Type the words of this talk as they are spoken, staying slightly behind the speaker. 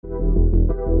It's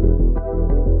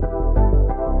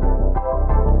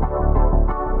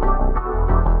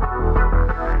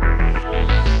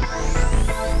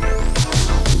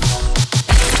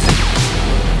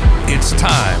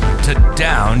time to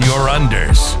down your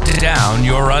unders. Down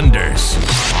your unders.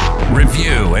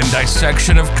 Review and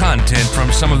dissection of content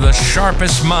from some of the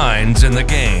sharpest minds in the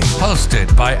game.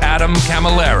 Hosted by Adam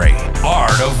Camilleri.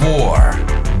 Art of War.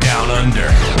 Down Under.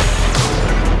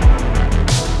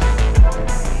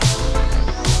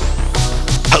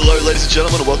 Hello, ladies and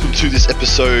gentlemen, and welcome to this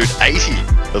episode 80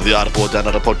 of the Art of War Down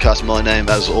Under podcast. My name,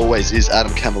 as always, is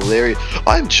Adam Camilleri.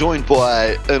 I am joined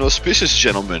by an auspicious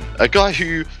gentleman, a guy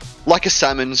who, like a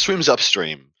salmon, swims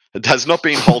upstream. It has not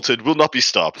been halted, will not be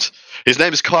stopped. His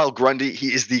name is Kyle Grundy.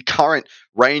 He is the current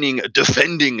reigning,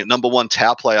 defending No1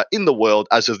 Tau player in the world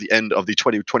as of the end of the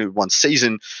 2021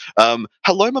 season.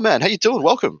 Hello, my man. How you doing?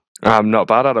 Welcome. I'm not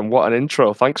bad, Adam. What an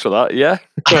intro. Thanks for that. Yeah,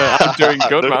 I'm doing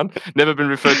good, man. Never been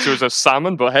referred to as a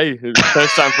salmon, but hey,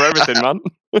 first time for everything, man.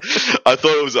 I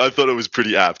thought it was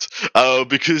pretty apt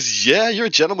because, yeah, you're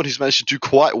a gentleman who's managed to do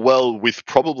quite well with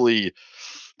probably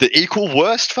the equal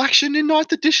worst faction in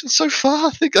 9th edition so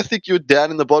far. I think you're down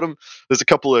in the bottom. There's a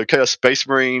couple of Chaos Space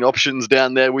Marine options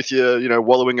down there with you,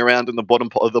 wallowing around in the bottom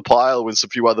of the pile with a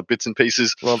few other bits and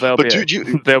pieces. Well, they'll be at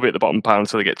the bottom pile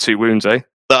until they get 2 wounds, eh?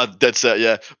 That's it,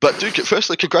 yeah. But dude,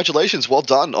 firstly, congratulations, well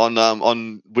done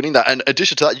on winning that. And in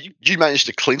addition to that, you managed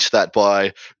to clinch that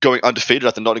by going undefeated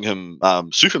at the Nottingham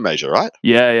Super Major, right?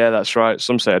 Yeah, that's right.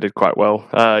 Some say I did quite well.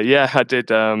 Yeah, I did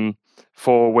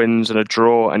 4 wins and a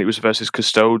draw, and it was versus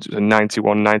Custode. It was a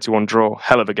 91-91 draw.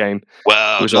 Hell of a game.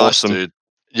 Wow, it was nice, awesome, dude.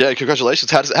 Yeah,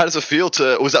 congratulations. How does it feel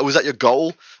to? Was that your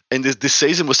goal in this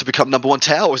season? Was to become No1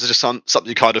 Tau, or was it just something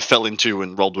you kind of fell into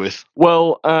and rolled with?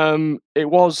 Well, it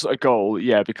was a goal,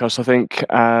 yeah, because I think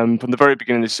from the very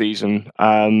beginning of the season,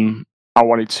 I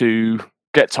wanted to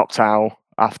get top Tau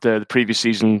after the previous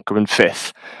season coming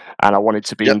 5th. And I wanted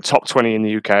to be in top 20 in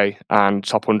the UK and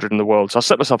top 100 in the world. So I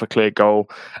set myself a clear goal.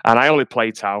 And I only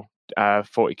play Tau,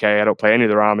 40k. I don't play any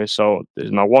other armies. So this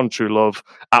is my one true love.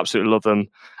 Absolutely love them.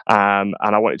 And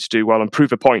I wanted to do well and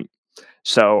prove a point.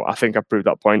 So I think I proved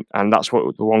that point. And that's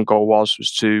what the one goal was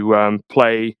to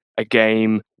play a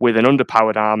game with an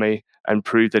underpowered army and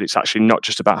prove that it's actually not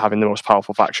just about having the most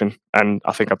powerful faction. And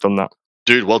I think I've done that.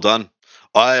 Dude, well done.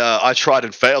 I tried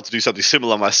and failed to do something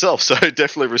similar myself, so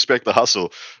definitely respect the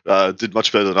hustle. Did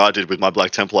much better than I did with my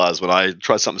Black Templars when I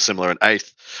tried something similar in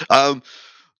 8th.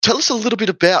 Tell us a little bit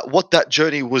about what that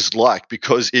journey was like,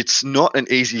 because it's not an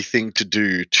easy thing to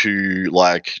do,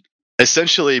 to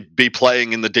essentially be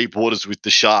playing in the deep waters with the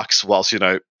sharks whilst,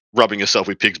 rubbing yourself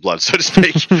with pig's blood, so to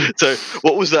speak. So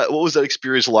what was that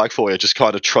experience like for you, just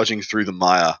kind of trudging through the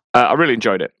mire? I really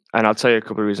enjoyed it. And I'll tell you a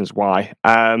couple of reasons why.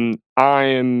 I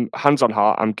am, hands on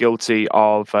heart, I'm guilty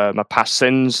of my past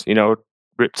sins,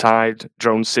 Riptide,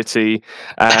 Drone City,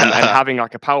 and having a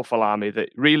powerful army that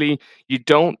really you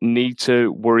don't need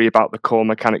to worry about the core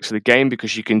mechanics of the game,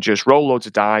 because you can just roll loads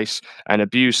of dice and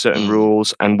abuse certain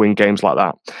rules and win games like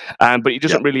that. But it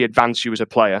doesn't really advance you as a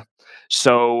player.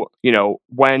 So,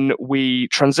 when we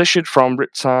transitioned from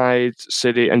Riptide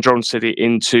City and Drone City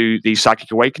into the Psychic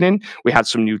Awakening, we had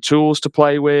some new tools to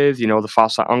play with, the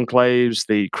Farsight Enclaves,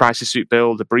 the Crisis Suit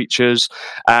build, the Breaches,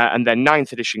 and then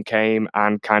 9th edition came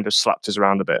and kind of slapped us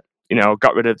around a bit.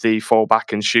 Got rid of the fall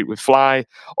back and shoot with fly,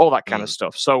 all that kind of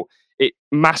stuff. So it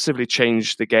massively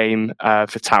changed the game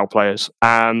for Tau players.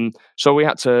 So we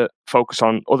had to focus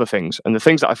on other things. And the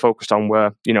things that I focused on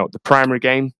were, the primary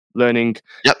game, learning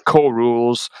core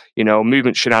rules,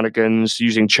 movement shenanigans,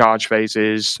 using charge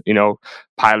phases,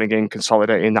 piling in,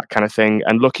 consolidating, that kind of thing,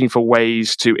 and looking for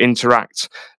ways to interact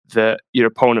that your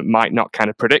opponent might not kind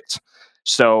of predict.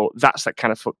 So that's that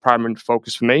kind of primary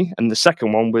focus for me. And the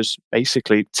second one was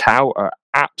basically Tau are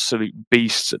absolute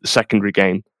beasts at the secondary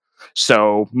game.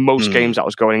 So most games I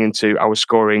was going into, I was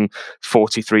scoring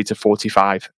 43 to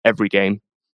 45 every game.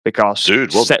 Because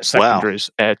set secondaries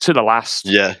to the last,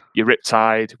 your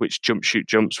Riptide, which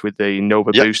jumps with the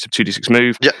Nova boost of 2d6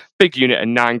 move. Big unit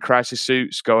and 9 Crisis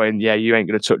Suits going, you ain't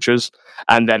going to touch us.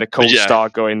 And then a Cold Star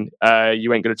going,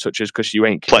 you ain't going to touch us because you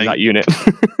ain't killing that unit.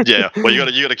 Well, you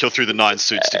got to kill through the 9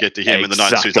 suits to get to him, and the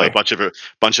 9 suits are a bunch of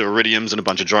Iridiums and a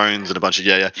bunch of drones and a bunch of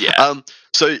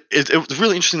So it was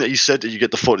really interesting that you said that you get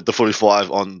the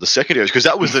 45 on the secondaries, because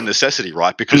that was the necessity,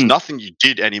 right? Because nothing you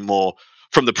did anymore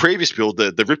from the previous build,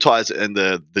 the Riptides and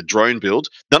the drone build,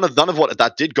 none of what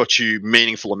that did got you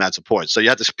meaningful amounts of points. So you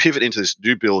had to pivot into this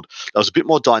new build that was a bit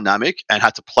more dynamic and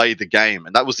had to play the game.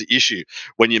 And that was the issue.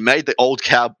 When you made the old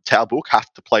Tau book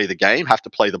have to play the game, have to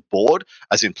play the board,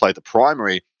 as in play the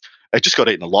primary, it just got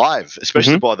eaten alive,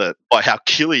 especially by how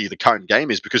killy the current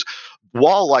game is. Because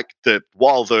while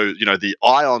the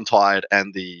Ion Tide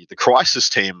and the Crisis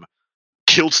team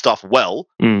killed stuff well,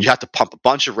 you had to pump a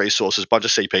bunch of resources, a bunch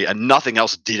of CP, and nothing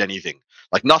else did anything.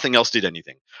 Like nothing else did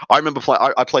anything. I remember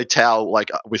I played Tau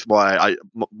with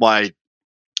my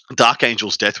Dark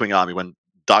Angels Deathwing army when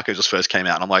Dark Angels first came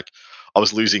out, and I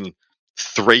was losing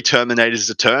 3 Terminators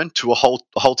a turn to a whole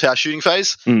Tau shooting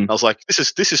phase. I was like, this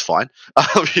is fine,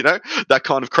 that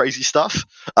kind of crazy stuff.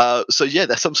 So yeah,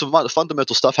 there's some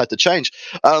fundamental stuff had to change.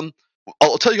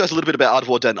 I'll tell you guys a little bit about Art of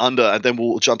War Down Under, and then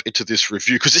we'll jump into this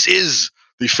review, because this is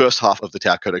the first half of the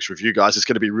Tau Codex review, guys. It's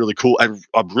going to be really cool, and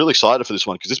I'm really excited for this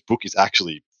one because this book is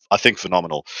actually, I think,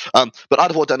 phenomenal. But Art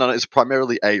of War Down Under is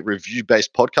primarily a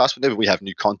review-based podcast. Whenever we have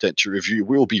new content to review,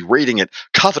 we will be reading it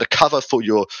cover to cover for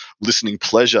your listening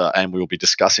pleasure, and we will be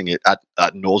discussing it at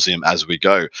nauseum as we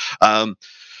go.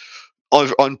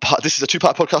 This is a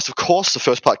 2-part podcast, of course. The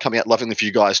first part coming out lovingly for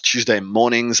you guys Tuesday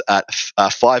mornings at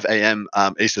 5 a.m.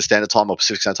 Eastern Standard Time or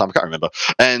Pacific Standard Time. I can't remember.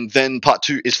 And then part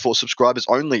 2 is for subscribers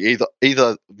only.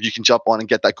 Either you can jump on and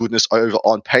get that goodness over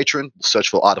on Patreon, search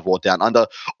for Art of War Down Under,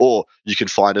 or you can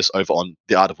find us over on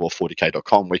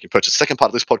theartofwar40k.com, where you can purchase the second part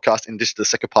of this podcast in addition to the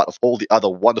second part of all the other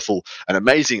wonderful and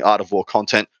amazing Art of War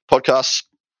content podcasts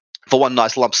for one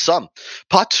nice lump sum.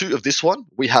 Part 2 of this one,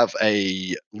 we have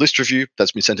a list review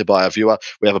that's been sent in by our viewer.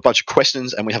 We have a bunch of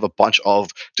questions, and we have a bunch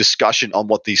of discussion on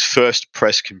what these first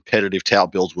press competitive Tau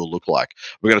builds will look like.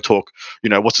 We're going to talk,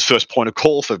 what's the first point of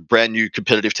call for brand new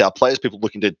competitive Tau players, people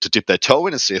looking to dip their toe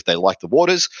in and see if they like the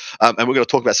waters. And we're going to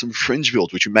talk about some fringe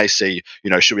builds, which you may see,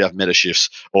 should we have meta shifts,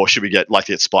 or should we get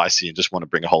spicy and just want to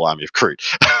bring a whole army of Kroot?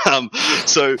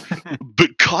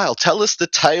 But Kyle, tell us the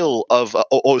tale of,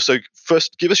 so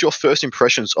first, give us your first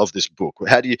impressions of this book.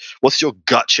 What's your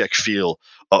gut check feel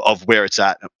of where it's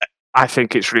at? I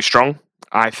think it's really strong.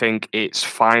 I think it's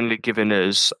finally given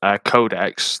us a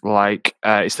codex,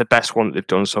 it's the best one that they've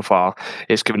done so far.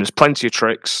 It's given us plenty of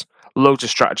tricks, loads of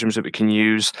stratagems that we can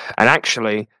use, and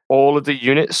actually all of the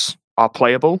units are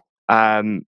playable.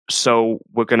 So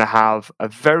we're going to have a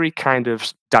very kind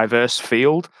of diverse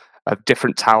field of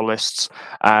different Tau lists,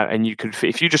 and you can,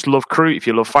 if you just love Kroot, if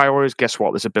you love Fire Warriors, guess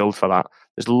what? There's a build for that.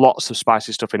 There's lots of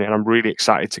spicy stuff in it, and I'm really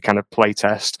excited to kind of play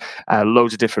test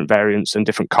loads of different variants and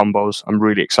different combos. I'm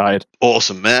really excited.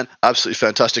 Awesome, man. Absolutely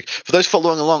fantastic. For those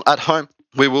following along at home,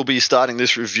 we will be starting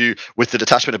this review with the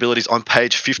detachment abilities on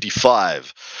page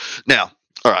 55. Now,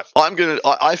 all right,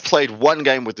 I've played one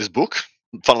game with this book,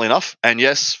 funnily enough, and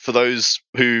yes, for those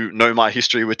who know my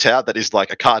history with Tau, that is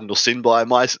like a cardinal sin by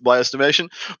my estimation.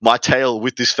 My tale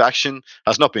with this faction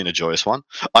has not been a joyous one.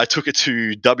 I took it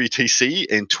to WTC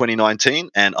in 2019,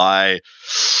 and I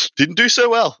didn't do so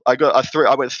well. I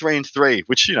went 3-3,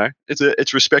 which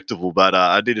it's respectable, but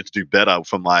I needed to do better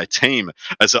for my team,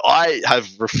 and so I have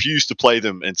refused to play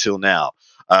them until now.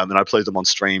 And I played them on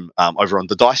stream over on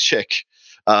the Dice Check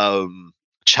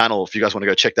channel. If you guys want to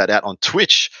go check that out on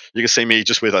Twitch, you can see me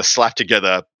just with a slap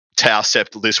together Tau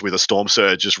Sept list with a Storm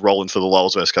Surge just rolling for the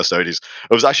Lulz versus Custodes.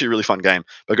 It was actually a really fun game,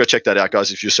 but go check that out,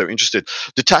 guys, if you're so interested.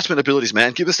 Detachment abilities,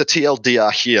 man. Give us the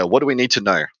TLDR here. What do we need to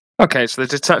know? Okay, so the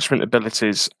detachment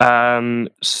abilities.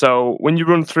 So when you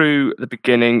run through the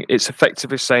beginning, it's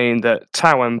effectively saying that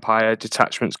Tau Empire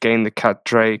detachments gain the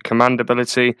Cadre command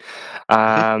ability.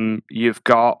 You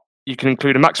can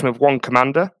include a maximum of 1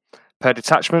 commander per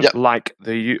detachment, like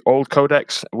the old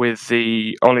codex, with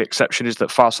the only exception is that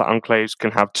Farsight Enclaves can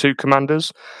have 2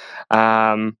 commanders.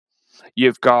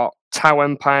 You've got Tau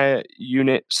Empire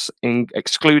units,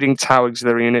 excluding Tau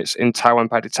auxiliary units in Tau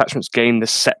Empire detachments, gain the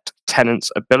Sept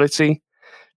Tenant's ability.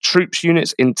 Troops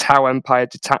units in Tau Empire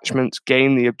detachments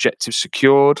gain the objective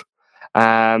secured.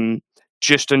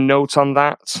 Just a note on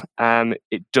that,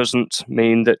 it doesn't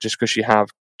mean that just because you have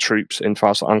troops in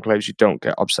Farsight Enclaves you don't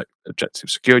get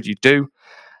objective secured. You do.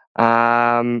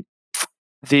 The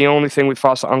only thing with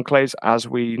Farsight Enclaves, as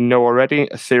we know already,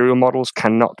 ethereal models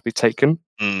cannot be taken,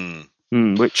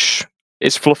 which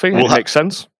is fluffy and it makes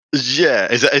sense.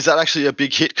 Yeah, is that actually a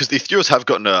big hit? Because the Ethereals have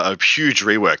gotten a huge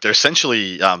rework. They're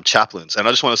essentially chaplains, and I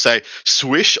just want to say,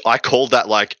 Swish, I called that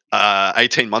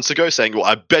 18 months ago, saying, well,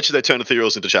 I bet you they turned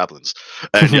Ethereals into chaplains,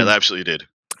 and yeah, they absolutely did.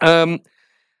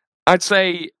 I'd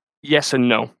say yes and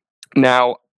no.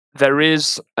 Now, there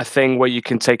is a thing where you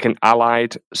can take an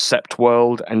allied Sept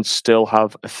world and still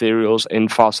have ethereals in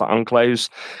Farsight Enclaves,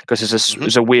 because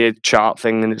there's a weird chart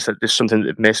thing, and there's something that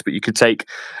they've missed, but you could take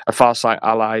a Farsight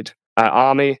allied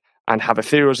army and have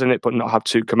ethereals in it, but not have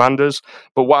 2 commanders.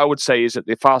 But what I would say is that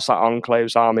the Farsight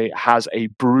Enclave's army has a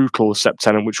brutal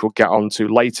Septenant, which we'll get onto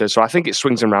later. So I think it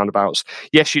swings and roundabouts.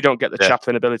 Yes, you don't get the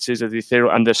chaplain abilities of the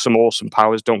ethereal, and there's some awesome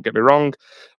powers, don't get me wrong.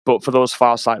 But for those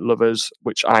Farsight lovers,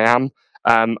 which I am,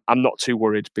 I'm not too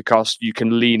worried, because you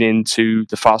can lean into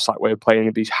the Farsight way of playing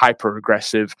and be hyper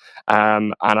aggressive,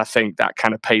 and I think that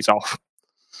kind of pays off.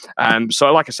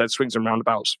 So, like I said, swings and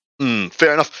roundabouts.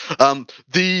 Fair enough.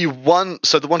 The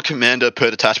one commander per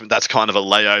detachment, that's kind of a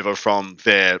layover from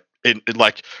their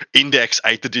like Index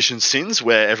 8th edition sins,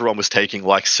 where everyone was taking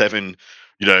like 7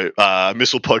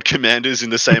 missile pod commanders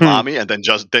in the same army, and then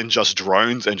just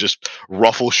drones and just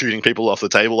ruffle shooting people off the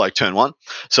table like turn 1.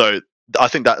 So I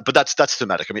think that's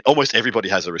thematic. I mean, almost everybody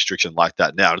has a restriction like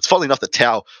that now. And it's funny enough that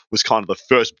Tau was kind of the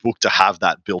first book to have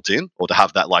that built in, or to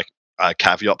have that like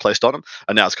caveat placed on them,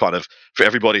 and now it's kind of for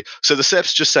everybody. So the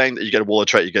Sep's just saying that you get a Warlord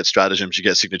trait, you get stratagems, you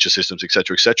get signature systems,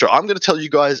 etc., etc. I'm going to tell you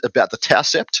guys about the Tau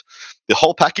Sept, the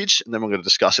whole package, and then we're going to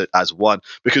discuss it as one,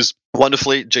 because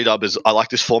wonderfully, G-Dub I like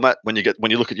this format. When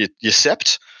you look at your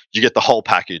Sept, you get the whole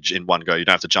package in one go. You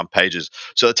don't have to jump pages.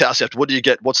 So the Tau Sept, what do you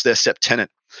get? What's their Sept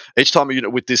tenant? Each time a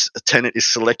unit with this tenant is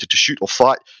selected to shoot or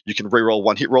fight, you can reroll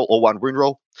 1 hit roll or 1 wound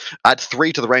roll. Add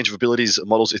 3 to the range of abilities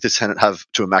models if this tenant have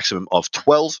to a maximum of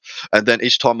 12. And then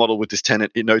each time model with this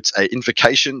tenant, it notes a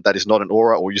invocation that is not an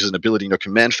aura or uses an ability in your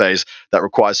command phase that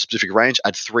requires specific range.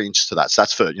 Add 3 inches to that. So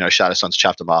that's for Shadow Sun's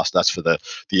Chapter Master. That's for the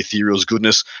Ethereal's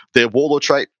goodness. Their Warlord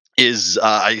trait is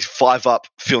a 5-up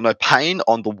Feel No Pain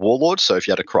on the Warlord. So if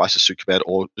you had a Crisis Suit command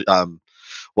or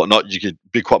whatnot, you could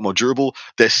be quite more durable.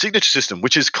 Their signature system,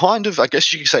 which is kind of, I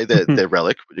guess you could say their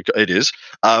relic, it is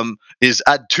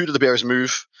add 2 to the bearer's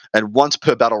move, and once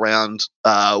per battle round,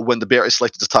 when the bearer is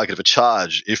selected as target of a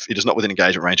charge, if it is not within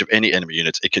engagement range of any enemy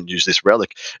units, it can use this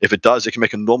relic. If it does, it can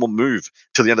make a normal move.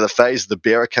 Till the end of the phase, the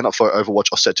bearer cannot fire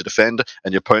Overwatch or set to defend,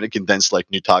 and your opponent can then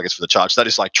select new targets for the charge. So that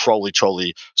is like Trolley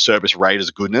Cerberus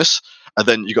Raiders goodness. And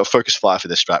then you got Focus Fire for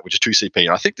this strat, which is 2 CP.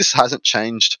 And I think this hasn't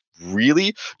changed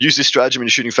really. Use this stratagem in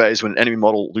your shooting phase when an enemy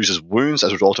model loses wounds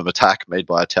as a result of an attack made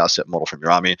by a Tau Sept model from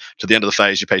your army. To the end of the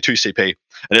phase, you pay 2 CP,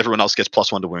 and everyone else gets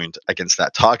 +1 to wound against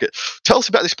that target. Tell us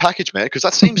about this package, man, because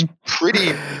that seems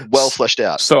pretty well fleshed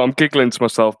out. So I'm giggling to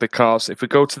myself, because if we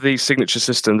go to the signature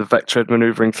system, the vectored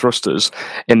maneuvering thrusters,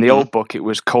 in the old book it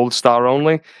was Cold Star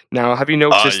only. Now, have you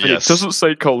noticed that it doesn't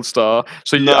say Cold Star?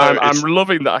 So no, I'm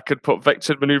loving that I could put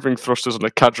vectored maneuvering thrusters on a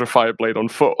Cadra Fireblade on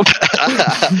foot.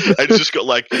 And it's just got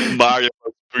like Mario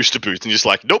booster boost, and just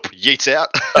like, nope, yeets out.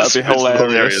 That'd be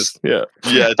hilarious. Yeah,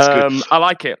 it's good. I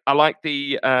like it. I like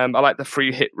the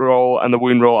free hit roll and the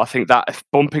wound roll. I think that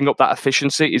bumping up that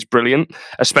efficiency is brilliant,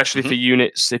 especially for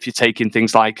units. If you're taking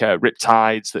things like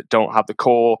Riptides that don't have the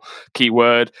core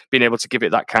keyword, being able to give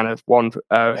it that kind of 1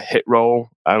 hit roll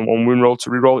and 1 wound roll to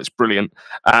reroll, it's brilliant.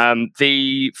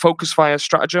 The Focus Fire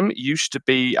stratagem used to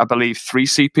be, I believe, 3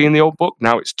 CP in the old book.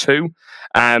 Now it's 2.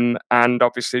 And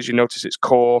obviously, as you notice, it's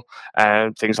core,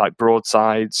 and things like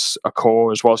broadsides are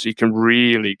core as well. So you can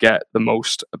really get the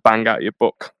most bang out of your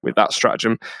book with that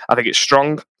stratagem. I think it's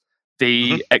strong.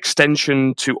 The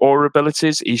extension to aura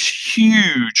abilities is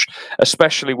huge,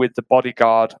 especially with the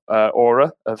bodyguard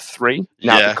aura of 3.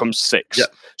 Now it becomes 6. Yeah.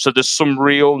 So there's some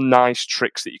real nice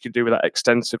tricks that you can do with that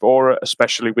extensive aura,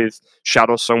 especially with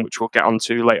Shadow Sun, which we'll get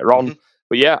onto later on.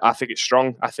 But yeah, I think it's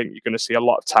strong. I think you're going to see a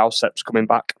lot of Tau Seps coming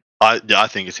back. I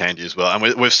think it's handy as well.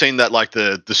 And we've seen that like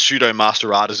the pseudo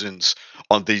master artisans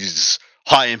on these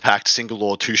high impact single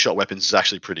or 2-shot weapons is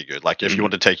actually pretty good. Like if you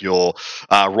want to take your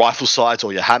rifle sights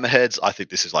or your hammerheads, I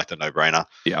think this is like the no-brainer.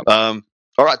 Yeah.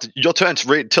 All right, your turn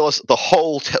to tell us the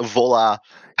whole Volar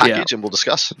package, and we'll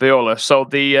discuss. Viola. So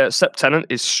the Sept Tenant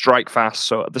is strike fast.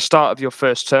 So at the start of your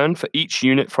first turn, for each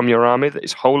unit from your army that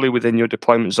is wholly within your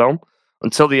deployment zone,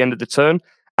 until the end of the turn,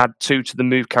 add 2 to the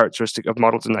move characteristic of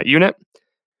models in that unit.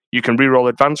 You can reroll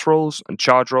advance rolls and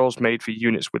charge rolls made for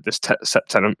units with this Sept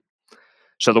Tenant.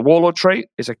 So the Warlord trait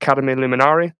is Academy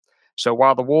Luminari. So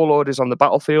while the Warlord is on the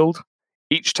battlefield,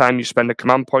 each time you spend a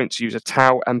command point to use a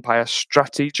Tau Empire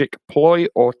Strategic Ploy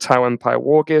or Tau Empire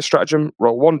Wargear stratagem,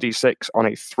 roll 1d6 on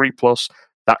a 3+,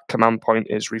 that command point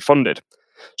is refunded.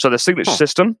 So the signature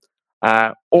system,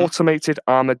 automated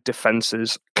armored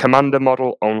defenses, commander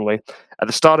model only. At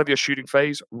the start of your shooting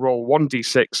phase, roll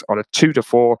 1d6 on a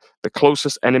 2-4, the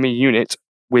closest enemy unit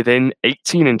within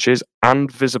 18 inches and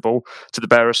visible to the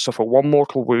bearer suffer 1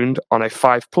 mortal wound on a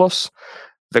 5+,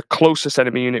 the closest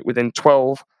enemy unit within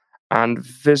 12 and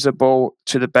visible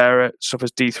to the bearer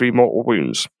suffers D3 mortal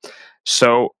wounds.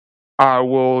 So I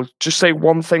will just say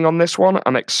one thing on this one.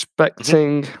 I'm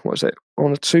expecting,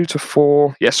 on a 2 to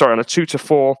 4. Yeah, sorry, on a 2 to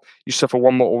 4, you suffer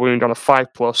 1 mortal wound. On a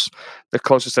 5+, the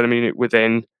closest enemy unit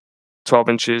within 12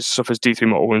 inches suffers D3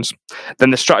 mortal wounds.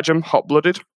 Then the stratagem,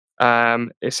 Hot-Blooded.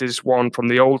 This is one from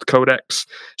the old Codex.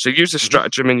 So use this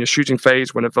stratagem in your shooting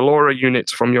phase when a Valora unit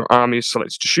from your army is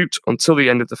selected to shoot. Until the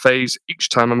end of the phase, each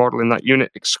time a model in that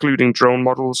unit, excluding drone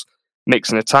models,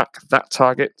 makes an attack, that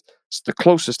target, the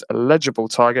closest eligible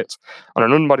target, on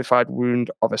an unmodified wound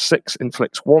of a 6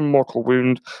 inflicts 1 mortal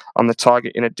wound on the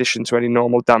target in addition to any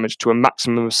normal damage to a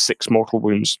maximum of 6 mortal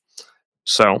wounds.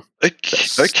 So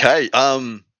okay.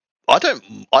 I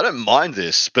don't mind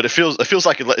this, but it feels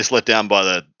like it's let down by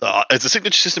the. Is the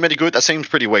signature system any good? That seems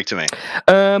pretty weak to me.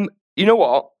 You know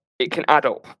what? It can add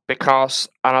up because,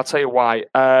 and I'll tell you why.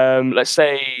 Let's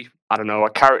say, I don't know, a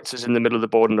character's in the middle of the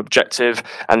board and objective,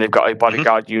 and they've got a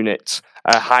bodyguard unit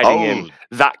hiding in.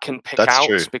 That can pick out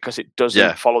true. because it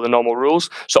doesn't follow the normal rules.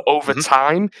 So over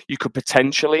time, you could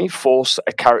potentially force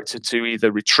a character to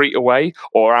either retreat away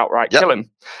or outright kill him.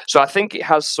 So I think it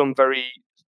has some very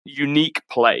unique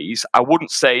plays. I wouldn't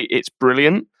say it's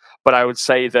brilliant, but I would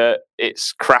say that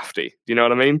it's crafty. Do you know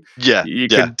what I mean? Yeah. You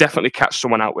can definitely catch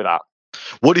someone out with that.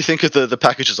 What do you think of the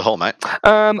package as a whole, mate?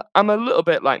 I'm a little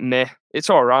bit like meh. It's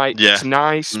all right. Yeah. It's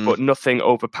nice, but nothing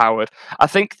overpowered. I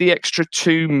think the extra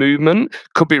 2 movement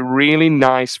could be really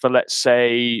nice for, let's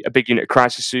say, a big unit of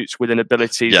crisis suits with an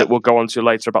ability that we'll go on to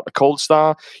later about the Cold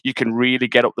Star. You can really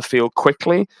get up the field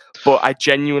quickly, but I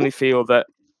genuinely feel that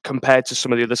compared to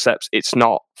some of the other sets, it's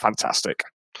not fantastic.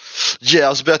 Yeah, I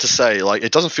was about to say, like,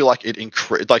 it doesn't feel like it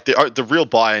like the real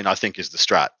buy-in, I think, is the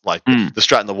strat, like the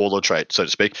strat and the warlord trait, so to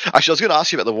speak. Actually, I was going to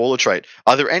ask you about the warlord trait.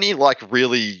 Are there any like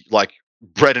really like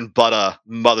bread and butter,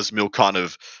 mother's milk kind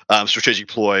of strategic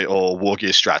ploy or war gear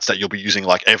strats that you'll be using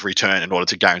like every turn in order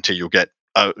to guarantee you'll get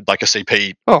like a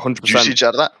CP 100%. usage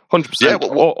out of that? 100%. Yeah,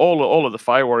 all of the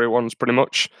Fire Warrior ones, pretty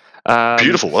much.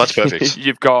 Beautiful. Well, that's perfect.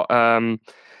 You've got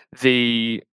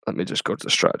let me just go to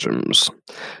the stratagems.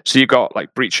 So you've got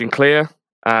like Breach and Clear.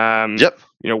 1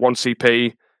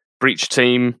 CP, Breach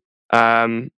team.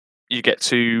 You get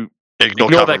to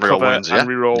ignore their cover and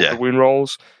reroll the wound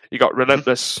rolls. You got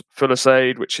Relentless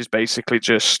Phyllisade, which is basically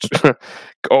just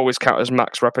always count as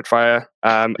max rapid fire,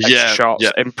 extra shots,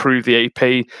 improve the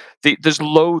AP. There's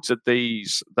loads of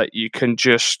these that you can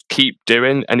just keep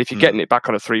doing, and if you're getting it back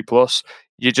on a 3+,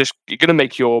 you're going to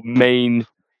make your main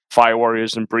Fire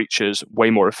Warriors and Breachers way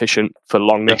more efficient for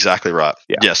longer. Exactly right.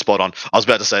 Yeah, spot on. I was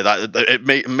about to say that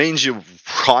it means you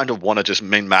kind of want to just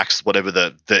min-max whatever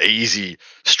the easy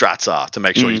strats are to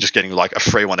make sure you're just getting like a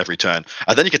free one every turn.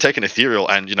 And then you can take an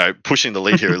Ethereal and, pushing the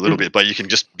lead here a little bit, but you can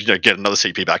just, get another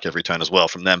CP back every turn as well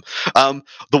from them.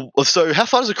 So how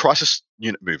far does a Crisis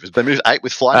unit move? They move 8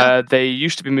 with fly now? They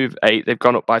used to be moved 8. They've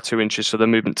gone up by 2 inches, so they're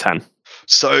moving 10.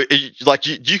 So,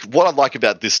 what I like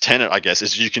about this tenet, I guess,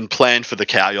 is you can plan for the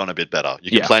Cowyon a bit better.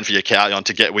 You can plan for your Cowyon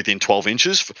to get within 12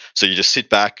 inches. So you just sit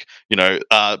back,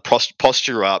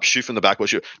 posture up, shoot from the back,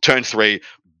 turn 3,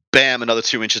 bam, another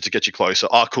 2 inches to get you closer.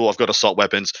 Oh, cool, I've got assault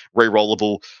weapons,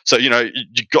 re-rollable. So, you're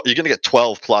going to get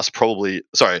 12 plus probably,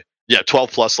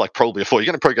 12 plus like probably a 4. You're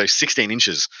going to probably go 16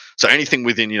 inches. So anything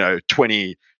within,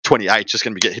 20, 28 just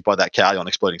going to get hit by that Cowyon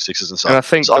exploding 6s and stuff. And I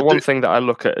think one thing that I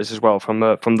look at is as well from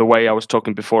the way I was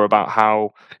talking before about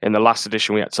how in the last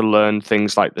edition we had to learn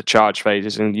things like the charge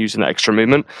phases and using that extra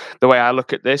movement. The way I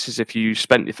look at this is if you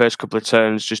spent your first couple of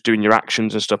turns just doing your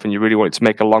actions and stuff and you really wanted to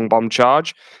make a long bomb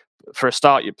charge, for a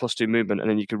start, you're +2 movement, and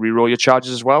then you can reroll your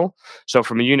charges as well. So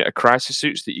from a unit of crisis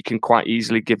suits that you can quite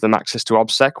easily give them access to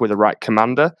OBSEC with the right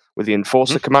commander, with the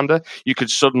enforcer commander, you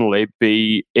could suddenly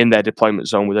be in their deployment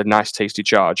zone with a nice, tasty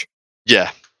charge.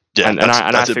 Yeah. And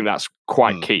I think that's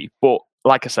quite key. But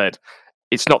like I said,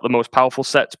 it's not the most powerful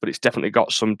set, but it's definitely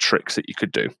got some tricks that you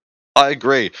could do. I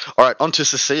agree. All right, on to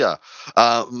Cecilia.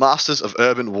 Masters of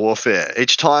Urban Warfare.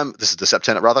 Each time, this is the SEP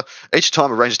tenet rather, each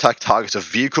time a ranged attack targets a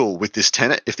vehicle with this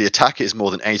tenet, if the attacker is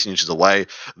more than 18 inches away,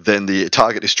 then the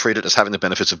target is treated as having the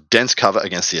benefits of dense cover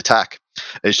against the attack.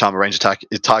 Each time a ranged attack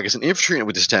targets an infantry unit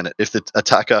with this tenet, if the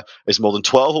attacker is more than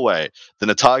 12 away, then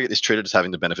the target is treated as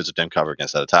having the benefits of dense cover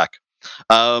against that attack.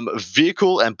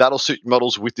 Vehicle and battlesuit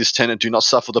models with this tenet do not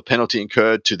suffer the penalty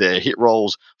incurred to their hit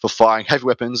rolls for firing heavy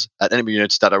weapons at enemy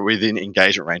units that are within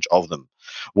engagement range of them.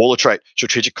 Warlord trait,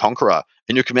 Strategic Conqueror.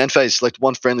 In your command phase, select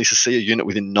one friendly Cecilia unit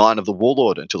within 9 of the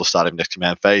Warlord until the start of next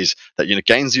command phase. That unit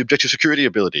gains the objective security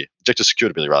ability.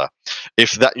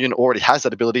 If that unit already has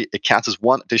that ability, it counts as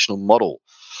one additional model.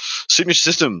 Signature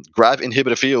system, grab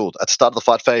inhibitor field. At the start of the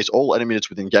fight phase, all enemy units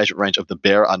within engagement range of the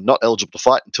bearer are not eligible to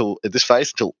fight until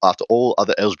after all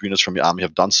other eligible units from your army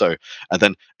have done so. And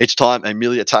then each time a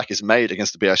melee attack is made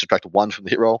against the bearer, subtract 1 from the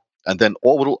hit roll. And then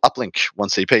orbital uplink, 1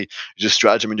 CP. Use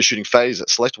stratagem into shooting phase.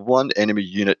 Select one enemy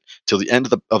unit till the end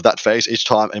of that phase. Each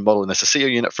time a model in a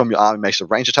SSEO unit from your army makes a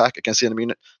range attack against the enemy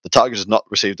unit, the target does not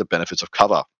receive the benefits of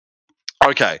cover.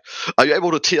 Okay. Are you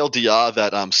able to TLDR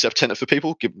that Septenet for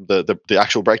people? Give the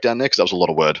actual breakdown there, because that was a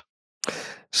lot of word.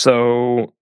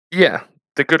 So, yeah,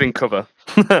 they're good in cover.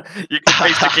 you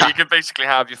can basically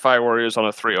have your Fire Warriors on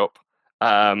a 3-up.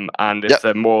 And if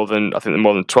they're more than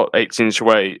 18 inches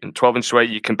away and 12 inches away,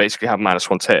 you can basically have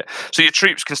 -1 to hit. So your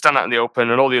troops can stand out in the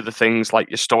open, and all the other things like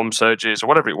your Storm Surges or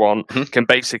whatever you want can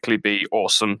basically be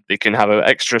awesome. They can have an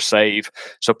extra save,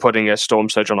 so putting a Storm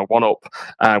Surge on a 1-up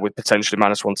with potentially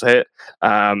 -1 to hit,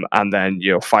 and then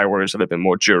your Fire Warriors are a little bit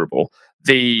more durable.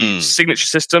 The signature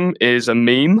system is a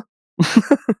meme.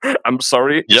 I'm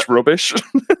sorry, it's rubbish.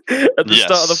 At the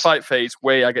start of the fight phase,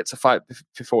 where I get to fight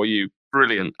before you.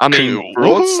 Brilliant. I mean,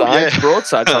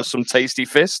 broadsides have some tasty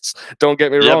fists. Don't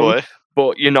get me wrong,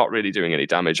 but you're not really doing any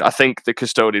damage. I think the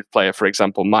custodian player, for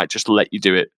example, might just let you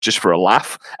do it just for a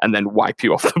laugh and then wipe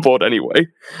you off the board anyway.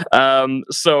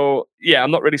 So yeah,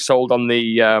 I'm not really sold on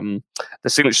the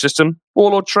signature system.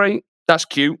 Warlord trait, that's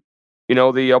cute. You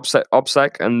know, the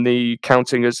obsec and the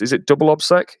counting is it double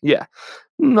obsec? Yeah.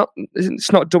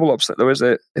 It's not double obsec though, is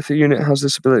it? If a unit has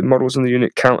this ability, models in the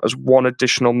unit count as one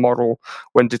additional model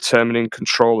when determining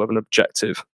control of an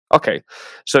objective. Okay,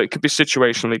 so it could be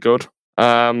situationally good.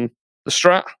 The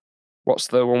strat, what's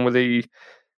the one with the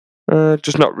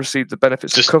does not receive the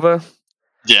benefits of cover?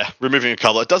 Yeah, removing a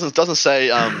color. It doesn't say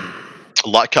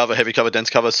light cover, heavy cover, dense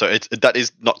cover, so that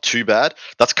is not too bad.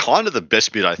 That's kind of the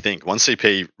best bit, I think. 1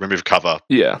 CP, remove cover.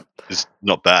 Yeah, is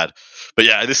not bad. But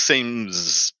yeah, this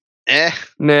seems.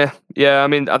 Nah. Yeah, I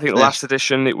mean, I think the last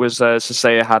edition it was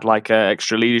Sasea had like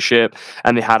extra leadership,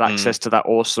 and they had access to that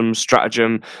awesome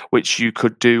stratagem which you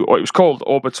could do, or it was called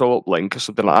orbital uplink or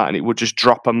something like that, and it would just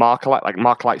drop a marker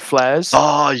light flares.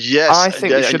 Oh yes, I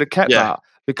think they should have kept that.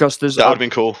 Because that would have been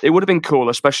cool. It would have been cool,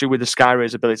 especially with the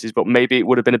Skyrays abilities, but maybe it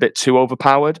would have been a bit too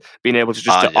overpowered, being able to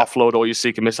just offload all your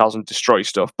Seeker missiles and destroy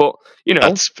stuff. But, you know,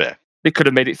 that's fair. They could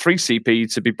have made it 3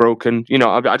 CP to be broken. You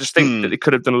know, I just think that they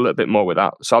could have done a little bit more with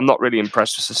that. So I'm not really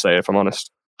impressed with Sasea, if I'm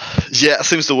honest. Yeah, it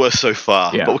seems the worst so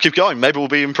far. Yeah. But we'll keep going. Maybe we'll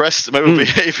be impressed. Maybe we'll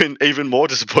be even more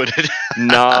disappointed.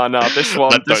 No, this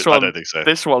one. I don't think so.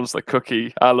 This one's the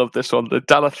cookie. I love this one. The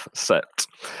Daleth Sept.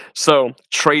 So,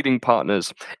 trading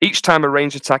partners. Each time a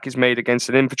range attack is made against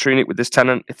an infantry unit with this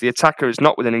tenant, if the attacker is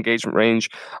not within engagement range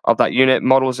of that unit,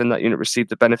 models in that unit receive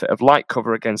the benefit of light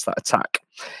cover against that attack.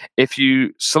 If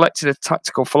you selected a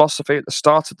tactical philosophy at the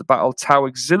start of the battle, Tau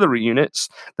auxiliary units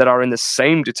that are in the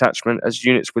same detachment as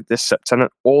units with this Sept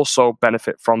tenant also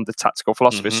benefit from the tactical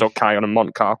philosophy, so Kion and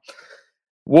Montcar.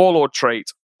 Warlord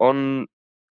trait on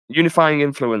unifying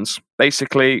influence,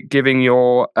 basically giving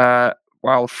your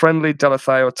while friendly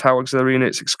Delethai or Tau auxiliary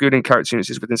units, excluding character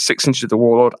units, is within 6 inches of the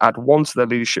Warlord, add 1 to their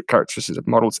leadership characteristics of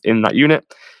models in that unit.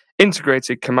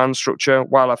 Integrated command structure,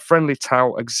 while a friendly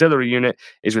Tau auxiliary unit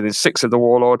is within 6 of the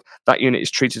Warlord, that unit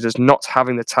is treated as not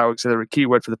having the Tau auxiliary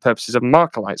keyword for the purposes of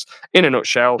Markalites. In a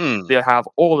nutshell, they'll have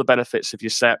all the benefits of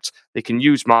your Sept. They can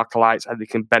use Markalites and they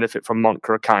can benefit from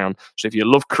Montcar or Kion. So if you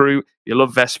love Crew, you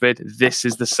love Vespid, this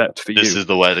is the Sept for you. This is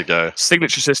the way to go.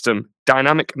 Signature system,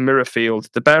 dynamic mirror field.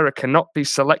 The bearer cannot be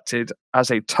selected as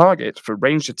a target for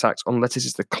ranged attacks unless it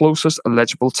is the closest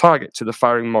eligible target to the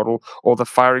firing model, or the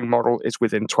firing model is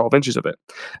within 12 inches of it.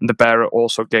 And the bearer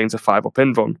also gains a 5-up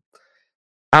invuln.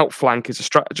 Outflank is a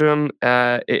stratagem.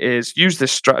 It is use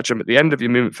this stratagem at the end of your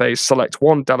movement phase. Select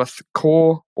 1 Daleth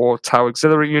core or Tau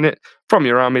auxiliary unit from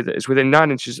your army that is within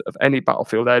 9 inches of any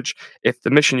battlefield edge. If the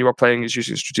mission you are playing is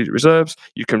using strategic reserves,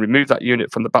 you can remove that unit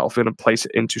from the battlefield and place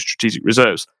it into strategic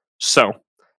reserves. So,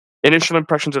 initial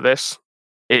impressions of this,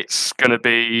 it's going to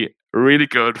be really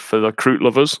good for the Kroot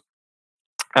lovers.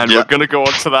 And we're going to go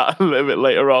on to that a little bit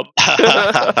later on.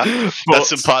 That's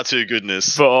some part 2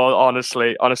 goodness. But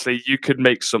honestly, you could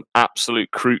make some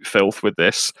absolute Kroot filth with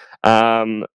this.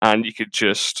 And you could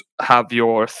just have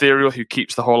your Ethereal who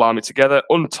keeps the whole army together,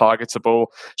 untargetable.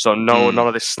 So none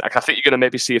of this. I think you're going to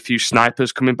maybe see a few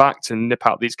snipers coming back to nip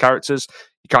out these characters.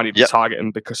 You can't even target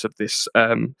them because of this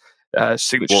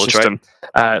signature system.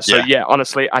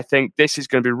 Honestly, I think this is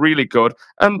going to be really good.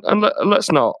 And let's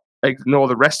not ignore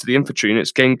the rest of the infantry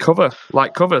units gain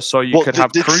light cover, so you could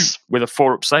have Kroot with a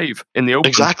 4-up save in the open.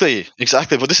 Exactly.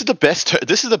 Well, this is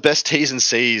the best T's and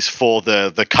C's for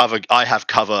the cover. I have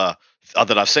cover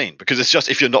that I've seen, because it's just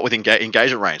if you're not within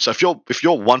engagement range. So if you're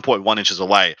 1.1 inches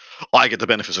away, I get the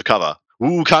benefits of cover.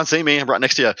 Ooh, can't see me. I'm right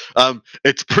next to you.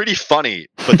 It's pretty funny,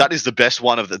 but that is the best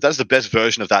that's the best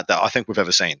version of that I think we've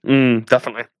ever seen.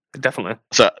 Definitely.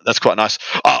 So that's quite nice.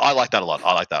 I like that a lot.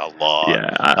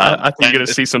 Yeah, I think you're going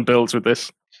to see some builds with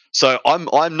this. So I'm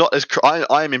not as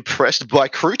I am impressed by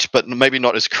Kroot, but maybe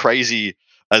not as crazy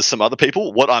as some other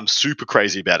people. What I'm super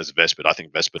crazy about is Vespid. I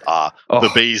think Vespid are the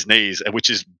bee's knees, which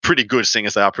is pretty good, seeing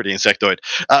as they are pretty insectoid.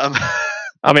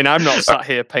 I mean, I'm not sat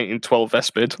here painting 12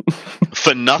 Vespid.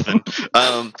 For nothing.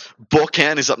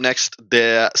 Borkan is up next.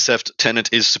 Their Seft tenant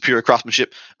is Superior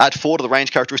Craftsmanship. Add 4 to the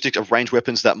range characteristic of ranged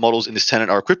weapons that models in this tenant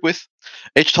are equipped with.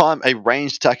 Each time a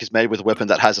ranged attack is made with a weapon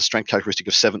that has a strength characteristic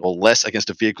of 7 or less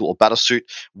against a vehicle or battlesuit,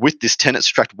 with this tenant,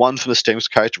 subtract 1 from the strength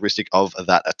characteristic of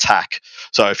that attack.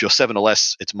 So if you're 7 or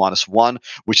less, it's -1,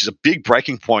 which is a big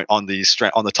breaking point on the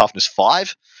toughness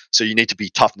 5. So you need to be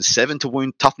toughness 7 to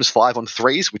wound toughness 5 on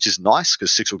 3s, which is nice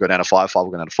because 6 will go down to 5, 5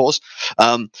 will go down to 4s.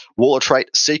 Warlord trait,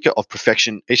 Seeker of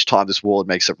Perfection. Each time this warlord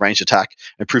makes a ranged attack,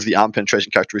 improve the arm penetration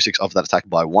characteristics of that attack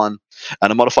by 1.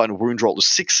 And a modified wound roll of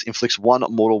 6 inflicts 1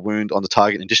 mortal wound on the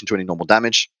target in addition to any normal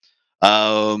damage.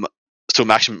 To a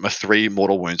maximum of 3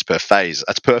 mortal wounds per phase.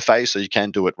 That's per phase, so you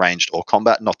can do it ranged or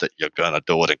combat. Not that you're going to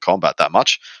do it in combat that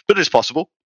much, but it is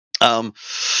possible.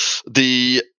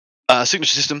 The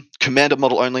signature system, commander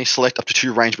model only. Select up to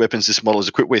 2 ranged weapons this model is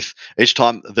equipped with. Each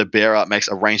time the bearer makes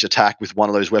a ranged attack with one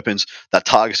of those weapons that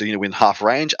targets a unit within half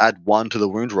range, add 1 to the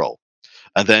wound roll.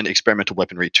 And then experimental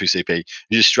weaponry, 2 CP.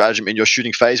 Use stratagem in your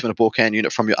shooting phase when a Borkan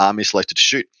unit from your army is selected to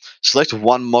shoot. Select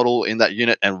 1 model in that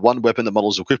unit and 1 weapon the model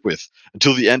is equipped with.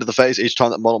 Until the end of the phase, each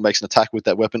time that model makes an attack with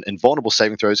that weapon, invulnerable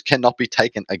saving throws cannot be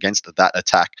taken against that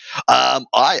attack.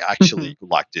 I actually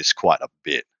like this quite a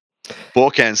bit.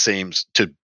 Borkan seems to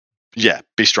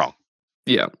be strong.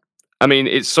 Yeah, I mean,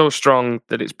 it's so strong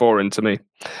that it's boring to me.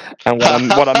 And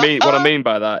what I mean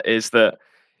by that is that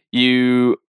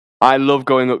I love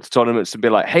going up to tournaments and be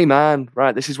like, "Hey man,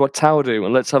 right, this is what Tau do,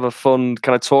 and let's have a fun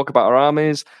kind of talk about our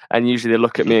armies." And usually they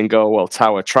look at me and go, "Well,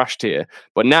 Tau are trashed here."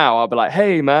 But now I'll be like,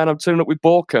 "Hey man, I'm turning up with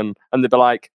Borkan," and they'll be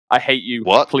like, "I hate you.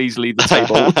 What? Please leave the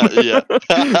table."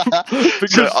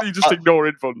 Because you just ignore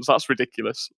infants. That's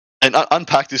ridiculous. And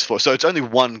unpack this for. So it's only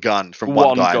 1 gun from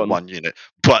one guy and 1 unit,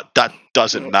 but that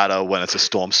doesn't matter when it's a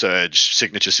Storm Surge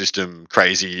signature system,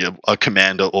 crazy, a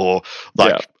commander, or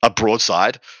a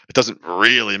broadside. It doesn't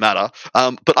really matter.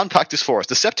 But unpack this for us.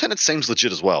 The Septenant seems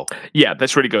legit as well. Yeah,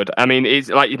 that's really good. I mean, it's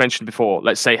like you mentioned before.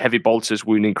 Let's say heavy bolters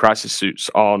wounding crisis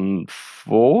suits on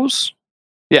 4s.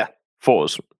 Yeah,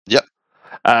 4s. Yep.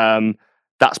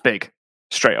 That's big,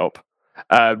 straight up.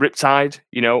 Riptide,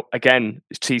 again,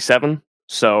 it's T7.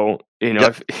 So,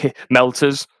 if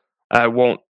melters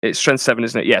won't, it's strength 7,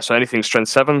 isn't it? Yeah, so anything strength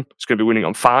 7, it's going to be winning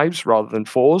on 5s rather than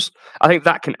 4s. I think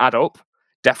that can add up,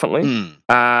 definitely.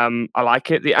 I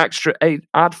like it. The extra 8,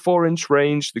 add 4-inch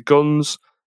range, the guns,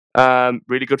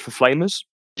 really good for flamers.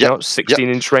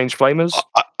 16-inch range flamers.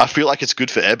 I feel like it's good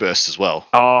for airbursts as well.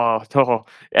 Oh,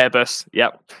 airbursts,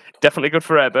 yep. Definitely good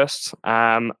for airbursts.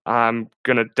 I'm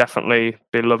going to definitely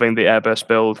be loving the airburst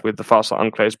build with the Farsight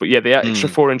Enclaves. But yeah, the extra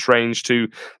 4-inch range to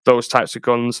those types of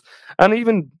guns. And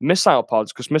even missile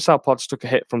pods, because missile pods took a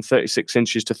hit from 36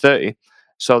 inches to 30.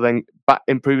 So then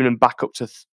improving them back up to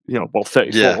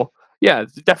 34. Yeah,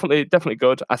 definitely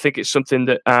good. I think it's something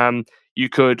that you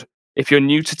could, if you're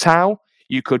new to Tau,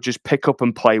 you could just pick up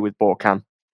and play with Borkan.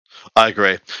 I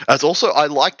agree. As also, I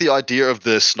like the idea of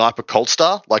the Sniper Cold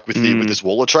Star, like with this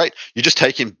Warlord trait. You just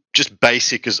take him just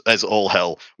basic as all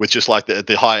hell, with just like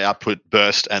the high output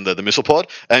burst and the missile pod,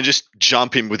 and just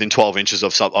jump him within 12 inches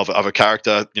of a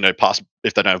character, past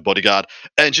if they don't have bodyguard,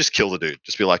 and just kill the dude.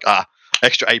 Just be like,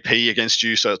 extra AP against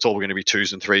you, so it's all going to be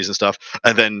 2s and 3s and stuff,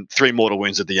 and then 3 mortal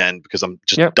wounds at the end because I'm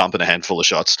just dumping a handful of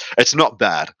shots. It's not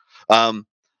bad.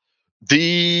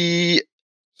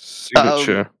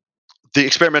 The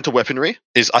experimental weaponry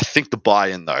is, I think, the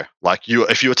buy-in though. Like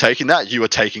if you were taking that, you are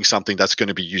taking something that's going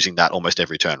to be using that almost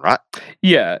every turn, right?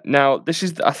 Yeah. Now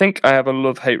I think I have a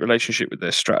love-hate relationship with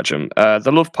this stratagem.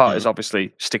 The love part is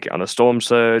obviously stick it on a Storm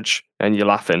Surge and you're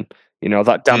laughing.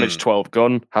 That damage 12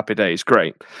 gun, happy days,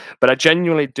 great. But I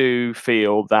genuinely do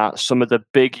feel that some of the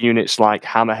big units like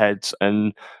Hammerheads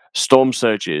and Storm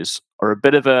Surges are a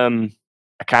bit of a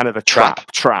kind of a trap.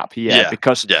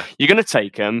 Because you're going to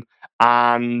take them.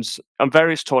 And on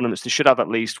various tournaments, they should have at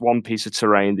least 1 piece of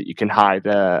terrain that you can hide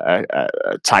a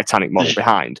Titanic model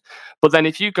behind. But then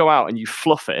if you go out and you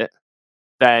fluff it,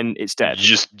 then it's dead.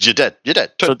 You're dead.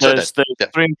 So there's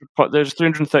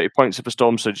 330 points of a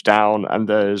Storm Surge down, and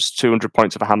there's 200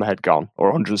 points of a Hammerhead gone, or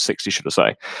 160, should I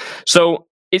say. So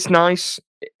it's nice.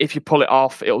 if you pull it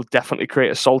off, it'll definitely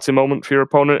create a salty moment for your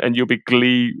opponent, and you'll be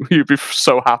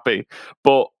so happy.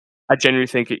 But I genuinely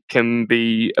think it can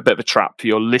be a bit of a trap for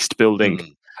your list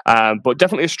building. But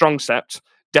definitely a strong set.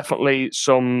 Definitely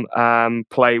some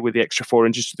play with the extra 4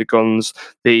 inches to the guns.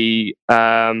 The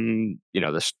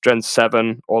the strength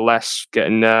 7 or less,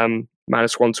 getting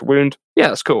 -1 to wound. Yeah,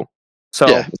 that's cool. So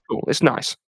Yeah. it's cool. It's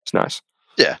nice. It's nice.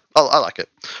 Yeah, I like it.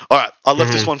 All right, I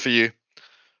left this one for you.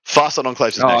 Fast on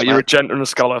Enclaves is Oh, next, you're a man. gent and a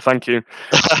scholar. Thank you.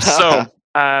 So,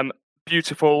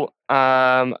 beautiful.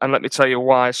 And let me tell you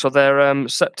why. So their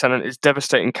Sept Tenant is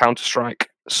devastating counter-strike.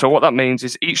 So what that means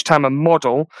is each time a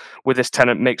model with this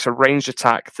tenant makes a ranged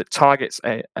attack that targets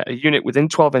a unit within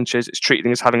 12 inches, it's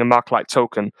treated as having a Mark-like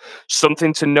token.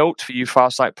 Something to note for you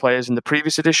Farsight players in the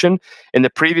previous edition. In the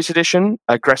previous edition,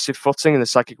 Aggressive Footing and the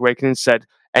Psychic Awakening said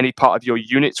any part of your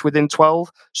units within 12.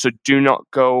 So do not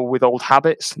go with old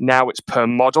habits. Now it's per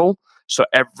model. So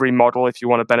every model, if you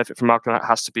want to benefit from marking that,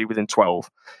 has to be within 12.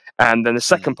 And then the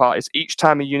second part is each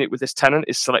time a unit with this tenant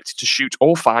is selected to shoot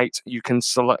or fight, you can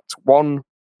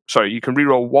you can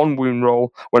reroll 1 wound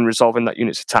roll when resolving that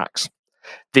unit's attacks.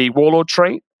 The Warlord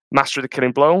trait, Master of the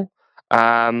Killing Blow,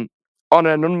 on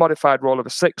an unmodified roll of a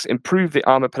 6, improve the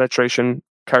armor penetration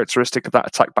characteristic of that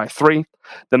attack by 3.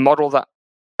 The model that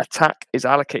attack is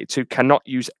allocated to cannot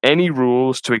use any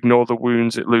rules to ignore the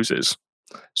wounds it loses.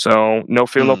 So no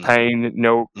feel, no pain,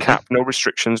 no cap, no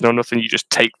restrictions, no nothing. You just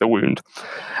take the wound.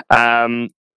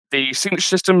 The signature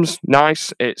system's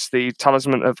nice. It's the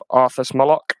Talisman of Arthas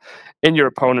Moloch. In your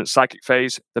opponent's psychic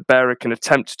phase, the bearer can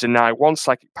attempt to deny 1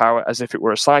 psychic power as if it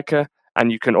were a psyker,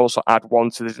 and you can also add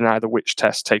 1 to the deny the witch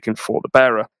test taken for the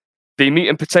bearer. The meat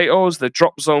and potatoes, the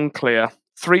drop zone clear.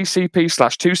 3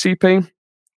 CP/2 CP.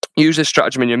 Use this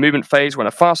stratagem in your movement phase when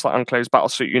a Farsight Enclaves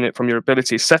battlesuit unit from your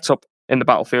ability is set up in the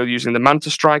battlefield using the Manta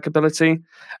Strike ability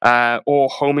or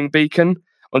Homing Beacon.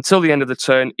 Until the end of the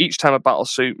turn, each time a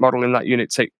battlesuit model in that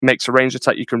unit makes a ranged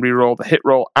attack, you can reroll the hit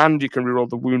roll and you can reroll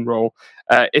the wound roll.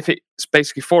 If it's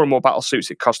basically 4 or more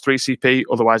battlesuits, it costs 3 CP,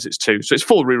 otherwise it's 2. So it's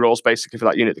full rerolls basically for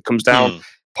that unit that comes down.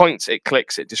 Points, it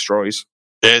clicks, it destroys.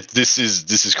 This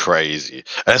is crazy,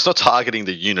 and it's not targeting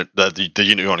the unit, the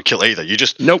unit you want to kill either. You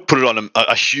just put it on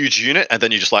a huge unit, and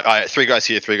then you just like, all right, 3 guys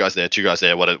here, 3 guys there, 2 guys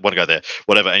there, 1 guy there,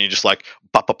 whatever, and you just like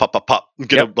pop,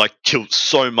 gonna like kill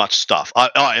so much stuff.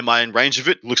 Am I in range of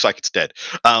it? Looks like it's dead.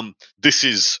 This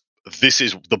is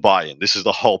the buy-in. This is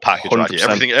the whole package 100%.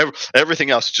 Right here. Everything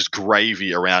else is just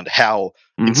gravy around how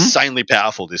insanely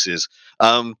powerful this is.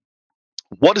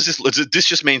 What is this? This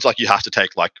just means like you have to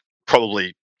take like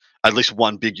probably at least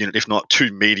 1 big unit, if not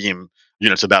 2 medium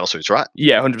units of battlesuits, right?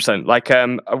 Yeah, 100%. Like,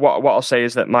 what I'll say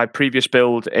is that my previous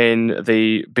build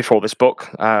before this book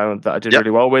that I did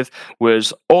really well with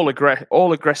was all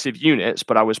aggressive units,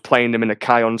 but I was playing them in a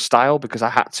Kion style because I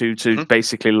had to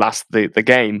basically last the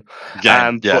game.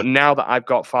 But now that I've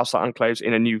got Farsight Enclaves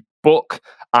in a new book,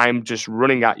 I'm just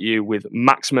running at you with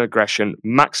maximum aggression,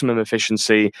 maximum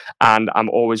efficiency, and I'm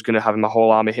always going to have my whole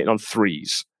army hitting on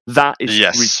 3s. That is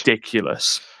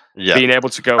ridiculous. Yeah. Being able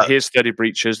to go, here's 30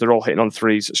 breaches, they're all hitting on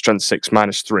 3s at strength 6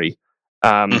 -3.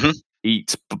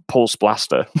 Eat Pulse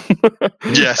Blaster.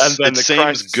 Yes, and then it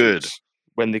seems good.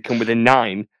 When they come within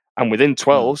 9 and within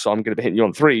 12, so I'm going to be hitting you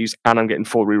on 3s, and I'm getting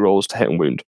 4 rerolls to hit and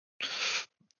wound.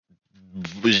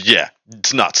 Yeah,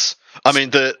 it's nuts. I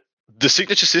mean, the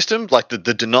signature system, like the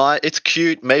deny, it's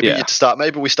cute. Maybe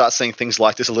we start seeing things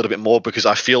like this a little bit more, because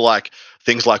I feel like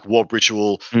things like Warp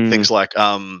Ritual, things like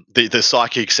the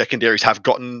psychic secondaries have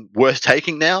gotten worth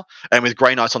taking now. And with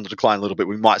Grey Knights on the decline a little bit,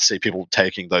 we might see people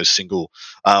taking those single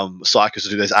psychers to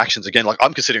do those actions again. Like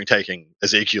I'm considering taking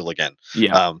Ezekiel again,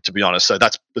 to be honest. So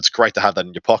it's great to have that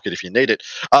in your pocket if you need it.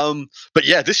 But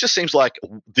yeah, this just seems like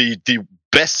the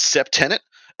best Sept Tenet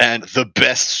and the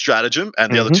best stratagem,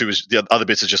 and the other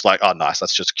bits are just like, oh, nice,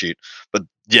 that's just cute. But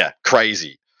yeah,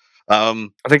 crazy. I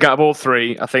think out of all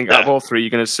 3, you're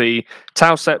going to see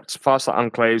Tau Sept, Farsight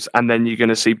Enclaves, and then you're going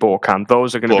to see Borkan.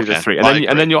 Those are going to be the 3,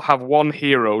 and then you'll have 1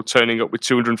 hero turning up with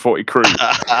 240 crew,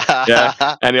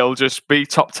 and he'll just be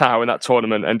top Tau in that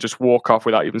tournament and just walk off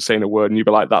without even saying a word, and you'll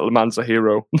be like, that man's a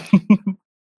hero.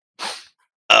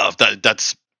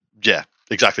 That's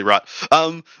exactly right.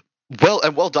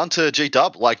 Well done to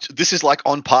G-Dub. Like, this is like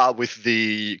on par with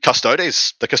the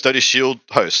Custodes Shield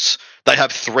hosts. They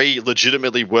have 3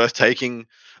 legitimately worth taking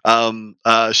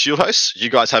Shield hosts. You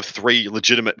guys have 3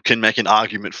 legitimate, can make an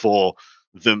argument for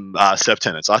them Sept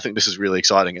Tenets. I think this is really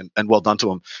exciting, and well done to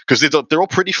them, because they're all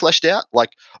pretty fleshed out. Like,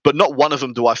 but not one of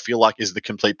them do I feel like is the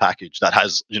complete package that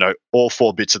has, all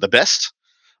 4 bits of the best,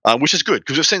 which is good,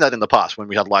 because we've seen that in the past when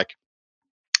we had like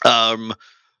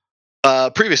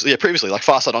previously like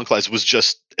Farsight Enclaves was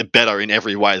just better in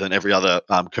every way than every other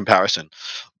comparison.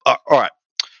 All right.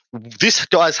 This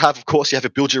guys have, of course, you have a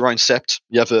build your own sept.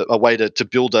 You have a way to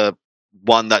build a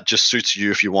one that just suits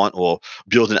you if you want, or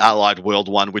build an allied world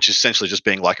one, which is essentially just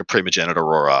being like a primogenitor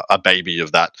or a baby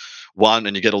of that one,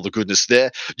 and you get all the goodness there.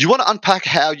 Do you want to unpack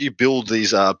how you build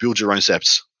these build your own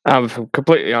septs? I'm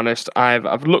completely honest.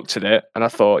 I've looked at it and I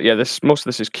thought, yeah, most of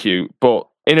this is cute, but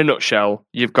in a nutshell,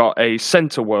 you've got a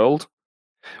center world,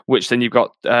 which then you've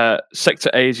got Sector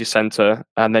A as your center,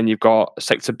 and then you've got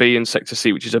Sector B and Sector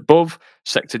C, which is above,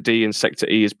 Sector D and Sector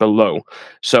E is below.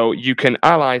 So you can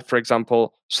ally, for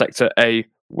example, Sector A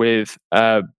with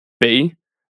B,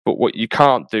 but what you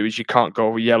can't do is you can't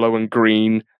go yellow and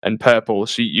green and purple.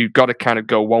 So you've got to kind of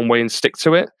go one way and stick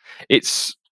to it.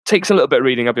 It takes a little bit of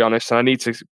reading, I'll be honest, and I need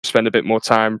to spend a bit more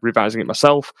time revising it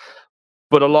myself.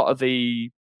 But a lot of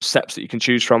the steps that you can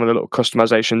choose from and the little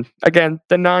customization, again,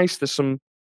 they're nice. There's some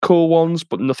cool ones,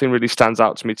 but nothing really stands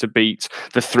out to me to beat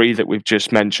the three that we've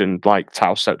just mentioned, like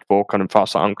Tau, Sept, Vorkon, and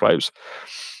Farsight Enclaves.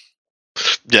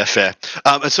 Yeah, fair.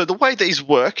 And so the way these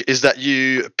work is that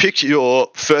you pick your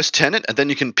first tenant, and then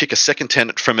you can pick a second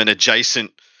tenant from an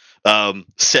adjacent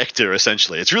sector.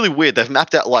 Essentially, it's really weird. They've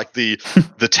mapped out like the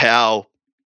Tau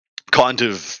kind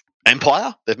of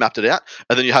empire. They've mapped it out,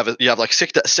 and then you have like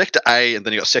sector A, and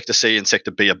then you got sector C and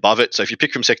sector B above it. So if you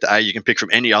pick from sector A, you can pick from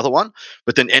any other one,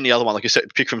 but then any other one, like you said,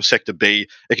 pick from sector B,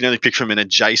 you can only pick from an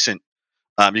adjacent.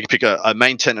 You can pick a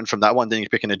main tenant from that one, then you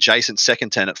can pick an adjacent second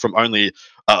tenant from only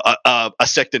a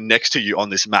sector next to you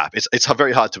on this map. It's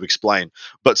very hard to explain,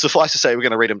 but suffice to say, we're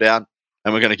going to read them down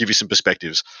and we're going to give you some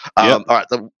perspectives. All right,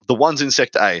 the ones in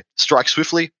sector A: strike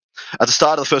swiftly. At the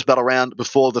start of the first battle round,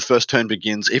 before the first turn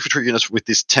begins, infantry units with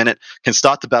this tenant can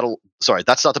start the battle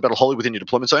wholly within your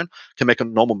deployment zone, can make a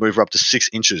normal move up to 6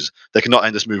 inches. They cannot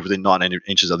end this move within 9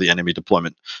 inches of the enemy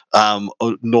deployment,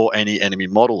 nor any enemy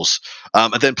models.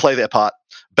 And then play their part.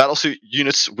 Battlesuit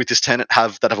units with this tenant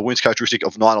that have a wounds characteristic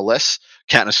of 9 or less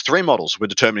count as 3 models when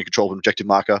determining control of an objective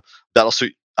marker.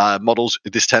 Battlesuit models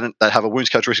with this tenant that have a wounds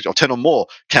characteristic of 10 or more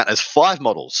count as 5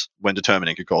 models when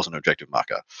determining controls an objective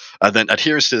marker. And then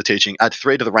adherence to the teaching, add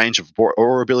 3 to the range of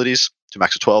aura abilities to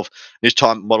max of 12. Each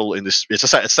time model in this, it's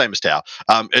the same as Tau.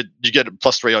 You get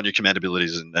 +3 on your command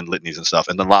abilities and litanies and stuff.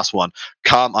 And then last one,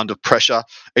 calm under pressure.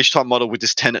 Each time model with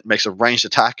this tenant makes a ranged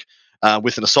attack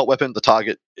with an assault weapon, the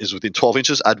target is within 12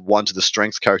 inches. Add 1 to the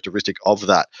strength characteristic of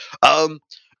that.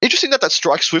 Interesting that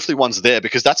strike swiftly one's there,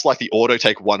 because that's like the auto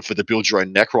take one for the build your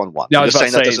own Necron one. Yeah, I was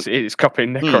about to say it's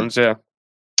copying Necrons.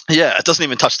 Yeah, it doesn't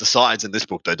even touch the sides in this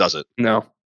book, though, does it? No.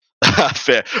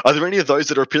 Fair. Are there any of those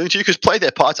that are appealing to you? Because play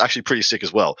their part's actually pretty sick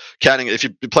as well. Counting, if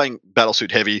you're playing Battlesuit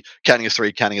heavy, counting as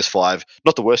 3, counting as 5,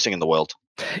 not the worst thing in the world.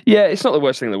 Yeah, it's not the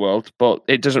worst thing in the world, but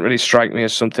it doesn't really strike me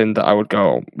as something that I would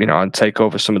go, and take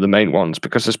over some of the main ones,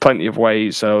 because there's plenty of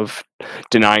ways of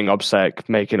denying OBSEC,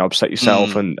 making OBSEC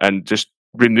yourself, and just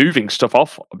removing stuff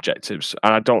off objectives.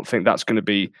 And I don't think that's going to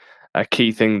be a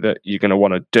key thing that you're going to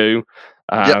want to do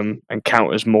and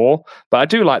count as more. But I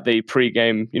do like the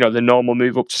pre-game, the normal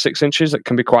move up to 6 inches. That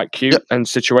can be quite cute and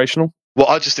situational. Well,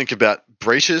 I just think about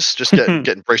breaches, just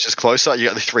getting breaches closer. You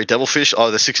got the 3 devilfish. Oh,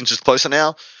 they're 6 inches closer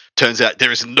now. Turns out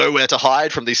there is nowhere to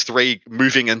hide from these 3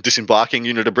 moving and disembarking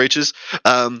unit of breaches.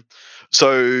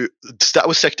 So that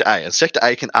was Sector A, and Sector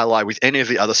A can ally with any of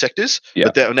the other sectors. Yeah.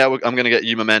 But now I'm going to get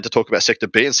you, my man, to talk about Sector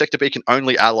B, and Sector B can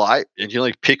only ally, and you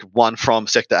only pick one from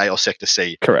Sector A or Sector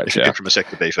C. Correct. If you pick from a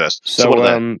Sector B first. So what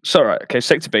are they? Right. Okay.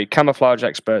 Sector B, camouflage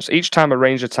experts. Each time a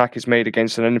ranged attack is made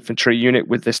against an infantry unit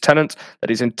with this tenant that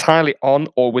is entirely on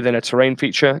or within a terrain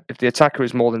feature, if the attacker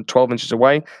is more than 12 inches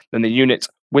away, then the unit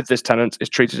with this tenant is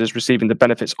treated as receiving the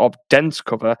benefits of dense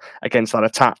cover against that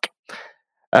attack.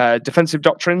 Defensive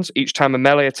doctrines. Each time a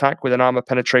melee attack with an armor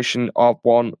penetration of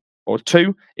 1 or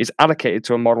 2 is allocated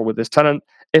to a model with this tenant,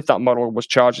 if that model was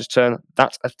charged this turn,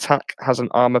 that attack has an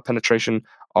armor penetration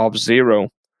of 0.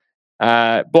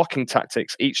 Blocking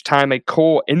tactics. Each time a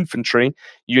core infantry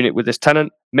unit with this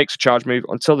tenant makes a charge move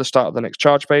until the start of the next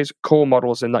charge phase, core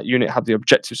models in that unit have the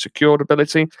objective secured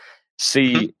ability.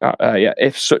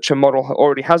 If such a model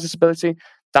already has this ability,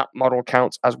 that model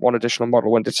counts as 1 additional model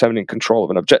when determining control of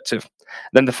an objective.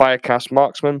 Then the Firecast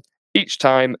Marksman. Each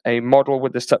time a model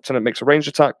with this tenant makes a ranged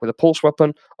attack with a pulse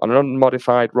weapon on an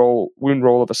unmodified wound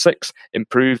roll of a 6,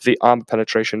 improve the armor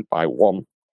penetration by 1.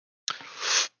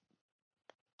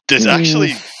 There's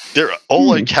actually, they're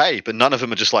all okay, but none of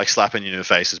them are just like slapping you in the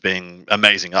face as being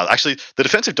amazing. Actually, the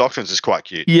defensive doctrines is quite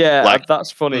cute. Yeah,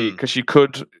 that's funny, because you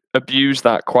could abuse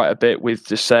that quite a bit with,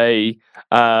 say,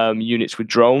 units with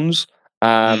drones.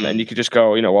 And you could just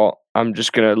go, you know what, I'm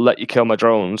just going to let you kill my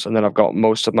drones, and then I've got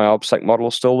most of my OBSEC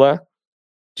models still there.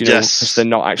 Do you know, because they're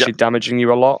not actually damaging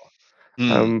you a lot.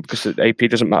 Because the AP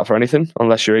doesn't matter for anything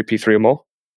unless you're AP 3 or more.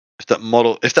 If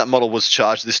that model was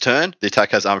charged this turn, the attack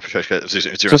has armor protection of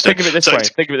 0. So think of it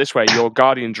this way. Your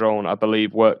Guardian drone, I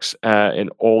believe, works in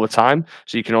all the time.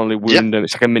 So you can only wound them.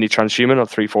 It's like a mini transhuman on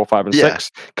 3, 4, 5, and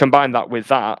 6. Combine that with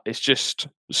that, it just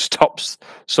stops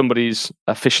somebody's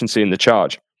efficiency in the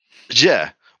charge.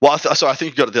 Yeah. Well, so I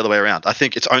think you got it the other way around. I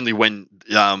think it's only when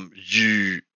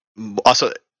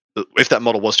if that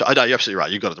model was charged, you're absolutely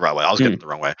right. You got it the right way. I was getting it the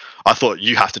wrong way. I thought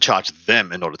you have to charge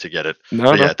them in order to get it.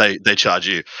 No. Yeah, they charge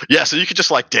you. Yeah, so you could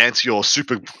just like dance your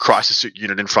super crisis suit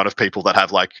unit in front of people that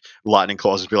have like lightning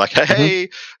claws and be like, hey,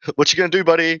 what you gonna do,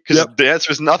 buddy? Because the answer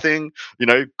is nothing. You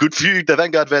know, good for you, the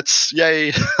Vanguard vets.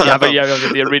 Yay. But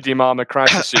the Iridium armor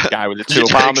crisis suit guy with the 2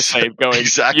 armor save going.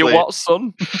 Exactly. You what,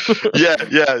 son? yeah.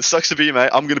 It sucks to be you,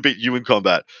 mate. I'm gonna beat you in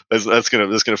combat. That's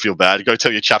gonna feel bad. Go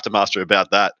tell your chapter master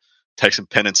about that. Take some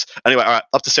penance. Anyway, all right,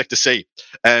 up to Sector C.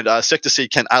 And Sector C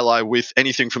can ally with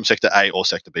anything from Sector A or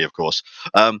Sector B, of course.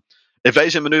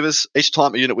 Evasion maneuvers. Each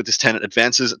time a unit with this tenant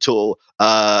advances till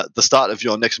the start of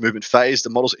your next movement phase, the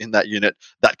models in that unit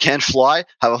that can fly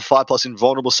have a 5+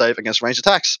 invulnerable save against ranged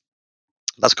attacks.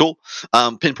 That's cool.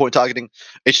 Pinpoint targeting.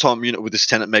 Each time a unit with this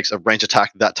tenant makes a range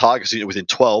attack that targets a unit within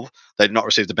 12, they do not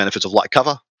receive the benefits of light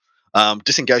cover.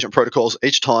 Disengagement protocols.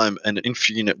 Each time an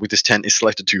infantry unit with this 10 is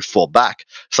selected to fall back,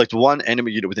 select one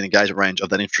enemy unit within engagement range of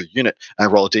that infantry unit and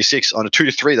roll a d6. On a 2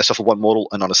 to 3, they suffer 1 mortal,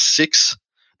 and on a 6,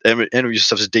 the enemy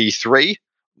suffers d3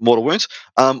 mortal wounds.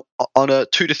 On a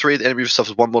 2 to 3, the enemy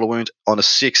suffers 1 mortal wound. On a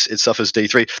 6, it suffers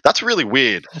d3. That's really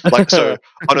weird. Like, so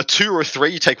on a 2 or a 3,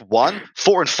 you take 1,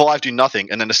 4 and 5 do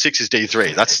nothing, and then a 6 is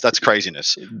d3. That's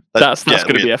craziness. That's going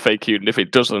to be FAQ'd, and if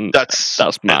it doesn't,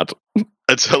 that's mad.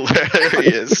 It's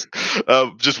hilarious.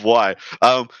 Just why?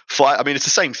 5. I mean, it's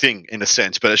the same thing in a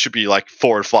sense, but it should be like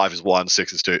 4 and 5 is 1,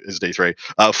 6 is 2 is d3.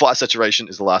 Fire saturation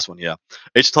is the last one here.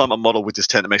 Each time a model with this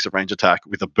tenant makes a range attack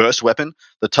with a burst weapon,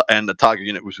 and the target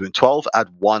unit was within 12, add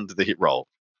 1 to the hit roll.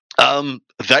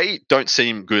 They don't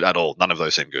seem good at all. None of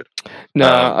those seem good. No,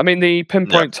 I mean the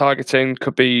pinpoint targeting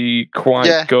could be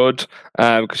quite good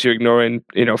because you're ignoring,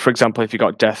 for example, if you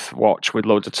got Death Watch with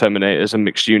loads of Terminators and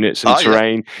mixed units and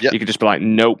terrain, you could just be like,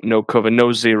 nope, no cover, no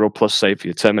 0+ save for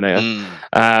your Terminator.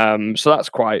 So that's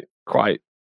quite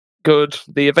good.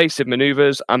 The evasive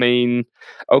maneuvers, I mean,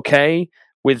 okay.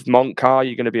 With Montcar,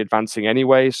 you're going to be advancing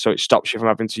anyway, so it stops you from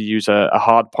having to use a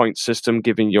hard point system,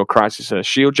 giving your crisis a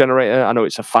shield generator. I know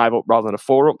it's a 5-up rather than a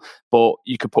 4-up, but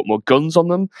you could put more guns on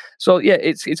them. So yeah,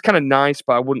 it's kind of nice,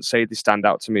 but I wouldn't say they stand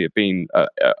out to me as being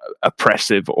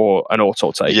oppressive or an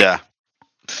auto take. Yeah,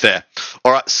 fair.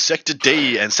 All right, Sector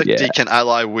D, and Sector D can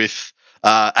ally with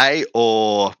A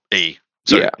or E.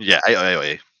 So A or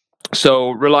E.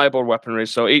 So, reliable weaponry.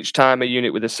 So, each time a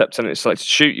unit with a Sept tenant is selected to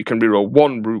shoot, you can reroll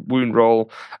 1 wound roll.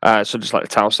 So, just like the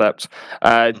Tau Sept.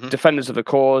 Defenders of the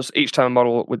cause. Each time a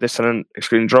model with this tenant,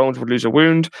 excluding drones, would lose a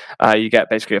wound, you get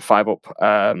basically a 5-up.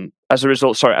 As a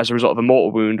result of a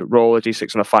mortal wound, roll a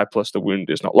d6 and a 5+. The wound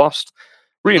is not lost.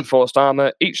 Reinforced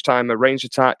armor. Each time a ranged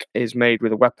attack is made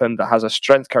with a weapon that has a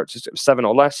strength characteristic of 7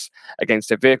 or less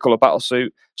against a vehicle or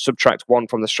battlesuit, subtract 1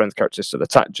 from the strength characteristic of the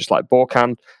attack, just like Boar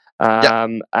can.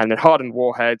 And then hardened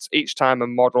warheads. Each time a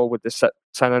model with the Sept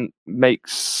tenant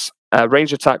makes a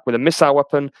ranged attack with a missile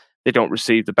weapon, they don't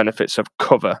receive the benefits of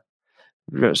cover.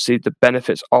 You don't receive the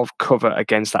benefits of cover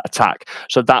against that attack.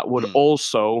 So that would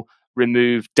also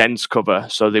remove dense cover,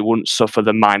 so they wouldn't suffer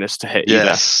the minus to hit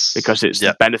either, because it's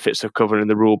the benefits of cover in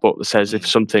the rule book that says if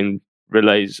something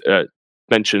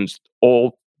mentions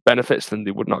all benefits, then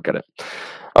they would not get it.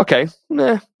 Okay.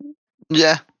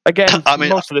 Yeah. Again, I mean,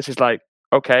 most of this is like,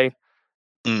 okay,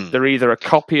 they're either a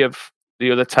copy of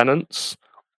the other tenants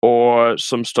or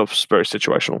some stuff's very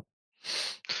situational.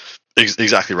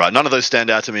 Exactly right. None of those stand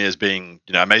out to me as being,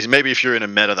 amazing. Maybe if you're in a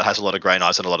meta that has a lot of Grey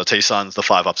Knights and a lot of T-Suns, the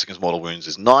 5-ups against mortal wounds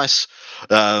is nice.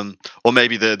 Or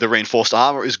maybe the reinforced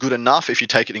armor is good enough if you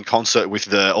take it in concert with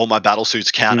the all my battle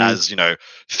suits count as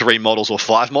 3 models or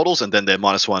 5 models, and then they're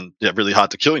 -1, really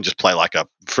hard to kill, and just play like a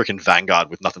freaking Vanguard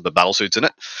with nothing but battle suits in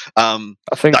it. I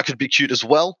think that could be cute as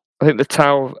well. I think the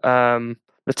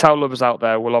Tau lovers out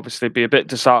there will obviously be a bit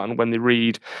disheartened when they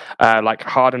read like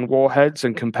hardened warheads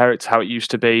and compare it to how it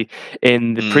used to be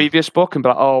in the previous book and be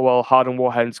like, oh, well, hardened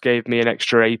warheads gave me an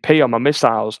extra AP on my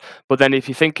missiles. But then if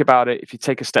you think about it, if you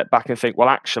take a step back and think, well,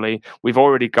 actually, we've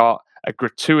already got a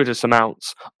gratuitous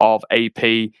amount of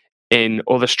AP in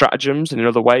other stratagems and in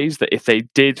other ways, that if they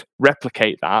did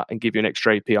replicate that and give you an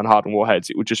extra AP on hardened warheads,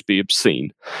 it would just be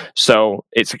obscene. So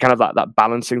it's a kind of that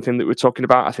balancing thing that we're talking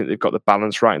about. I think they've got the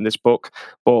balance right in this book,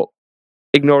 but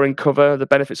ignoring cover, the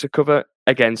benefits of cover,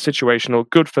 again, situational,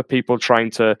 good for people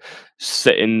trying to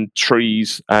sit in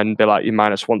trees and be like, you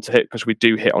 -1 to hit, because we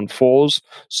do hit on 4s.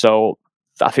 So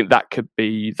I think that could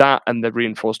be that, and the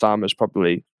reinforced armor is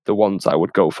probably the ones I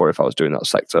would go for if I was doing that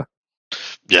sector.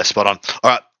 Yeah, spot on.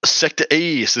 All right, Sector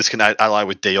E. So this can ally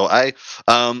with D or A.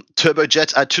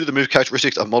 Turbojets add 2 to the move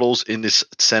characteristics of models in this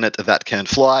Senate that can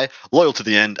fly. Loyal to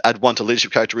the end. Add 1 to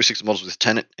leadership characteristics of models with this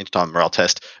tenant. Anytime a morale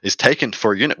test is taken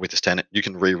for a unit with this tenant, you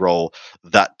can re-roll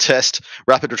that test.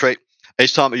 Rapid retreat.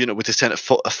 Each time a unit with this tenant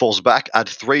falls back, add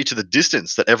 3 to the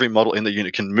distance that every model in the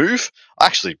unit can move. I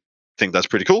actually think that's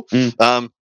pretty cool.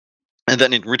 And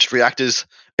then enriched reactors.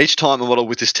 Each time a model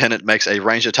with this tenant makes a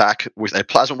range attack with a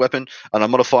plasma weapon and a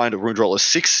modified wound roll of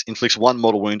 6, inflicts 1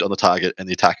 model wound on the target, and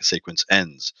the attack sequence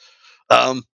ends.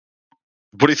 What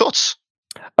are your thoughts?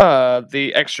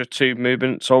 The extra 2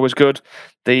 movement's always good.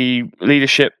 The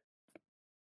leadership,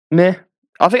 meh.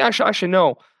 I think actually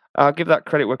no. I'll give that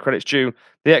credit where credit's due.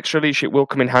 The extra leadership will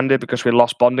come in handy because we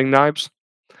lost bonding knives.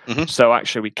 So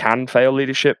actually we can fail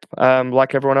leadership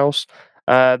like everyone else.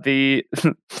 The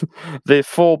the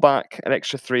fallback an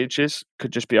extra 3 inches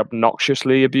could just be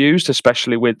obnoxiously abused,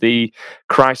 especially with the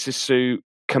crisis suit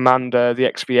commander, the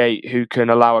XP8, who can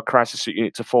allow a crisis suit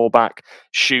unit to fall back,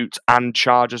 shoot, and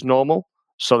charge as normal.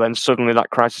 So then suddenly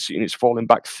that crisis suit unit's falling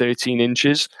back 13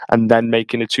 inches and then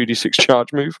making a 2d6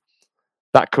 charge move.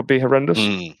 That could be horrendous.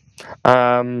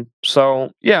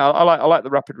 So yeah, I like the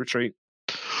rapid retreat.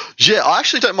 Yeah, I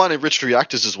actually don't mind enriched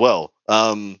reactors as well.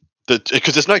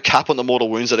 Because there's no cap on the mortal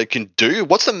wounds that it can do.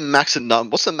 What's the max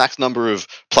number of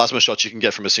plasma shots you can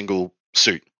get from a single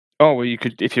suit? Oh, well, you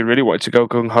could, if you really wanted to go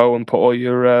gung ho and put all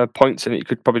your points in it, you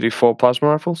could probably do 4 plasma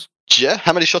rifles. Yeah,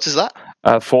 how many shots is that?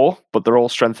 4, but they're all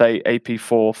strength 8, AP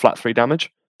 4, flat 3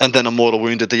 damage. And then a mortal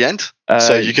wound at the end.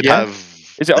 So you could have.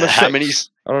 Is it on a how 6? Many?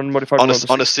 On a modified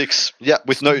on a 6. Yeah,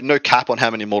 with no cap on how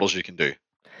many models you can do.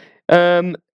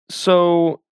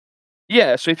 So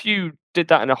if you did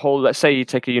that in a whole, let's say you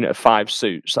take a unit of 5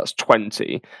 suits, that's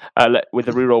 20. With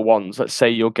the reroll 1s, let's say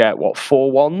you'll get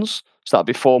 4 1s, so that'd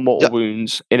be 4 mortal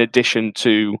wounds in addition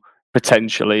to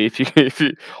potentially if you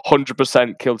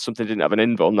 100% killed something that didn't have an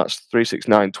invuln, that's 3, 6,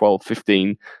 9, 12,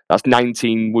 15. That's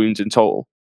 19 wounds in total.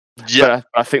 Yeah,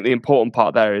 but I think the important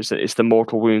part there is that it's the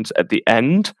mortal wounds at the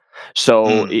end,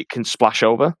 so it can splash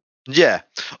over. Yeah,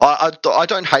 I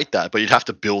don't hate that, but you'd have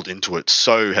to build into it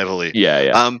so heavily.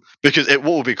 Yeah. Because what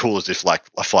would be cool is if like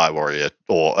a fire warrior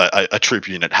or a troop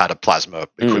unit had a plasma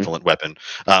equivalent weapon.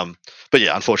 But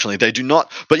yeah, unfortunately they do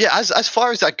not. But yeah, as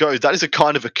far as that goes, that is a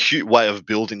kind of a cute way of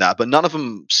building that. But none of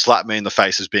them slap me in the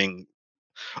face as being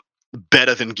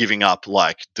better than giving up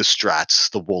like the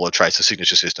strats, the Waller traits, the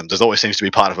signature systems. There's always seems to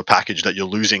be part of a package that you're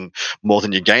losing more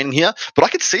than you're gaining here. But I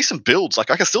could see some builds.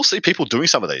 Like I can still see people doing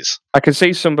some of these. I can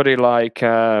see somebody like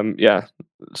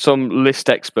some list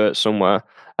expert somewhere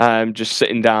just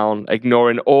sitting down,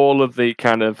 ignoring all of the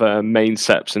kind of main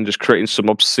steps and just creating some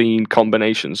obscene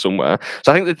combination somewhere.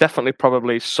 So I think there's definitely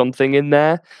probably something in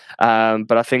there.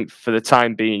 But I think for the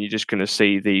time being, you're just going to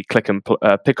see the click and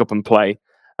pick up and play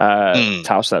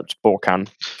Tausept, Borkan,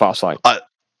 Farsight.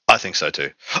 I think so too.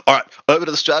 All right, over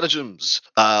to the stratagems.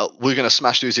 We're going to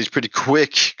smash through these pretty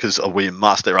quick because we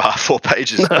must. There are 4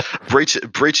 pages.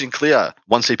 breach and clear.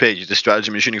 1 CP. Use the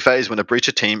stratagem in shooting phase when a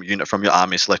breacher team unit from your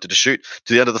army is selected to shoot.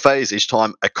 To the end of the phase, each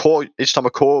time a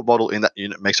core model in that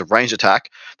unit makes a ranged attack,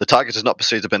 the target does not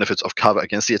perceive the benefits of cover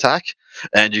against the attack,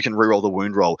 and you can reroll the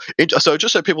wound roll. So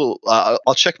just so people,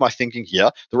 I'll check my thinking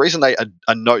here. The reason they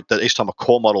note that each time a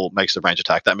core model makes a ranged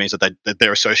attack, that means that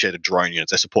they're associated drone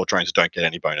units. They support drones that don't get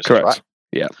any bonus. Correct. Right?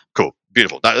 Yeah. Cool.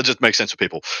 Beautiful. That just makes sense for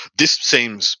people. This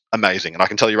seems amazing, and I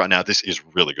can tell you right now, this is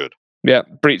really good. Yeah,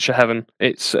 Breacher heaven.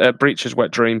 It's Breacher's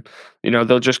wet dream.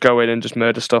 They'll just go in and just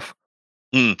murder stuff.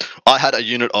 I had a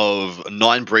unit of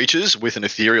 9 breaches with an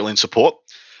ethereal in support.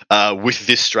 With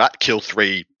this strat, kill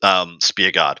 3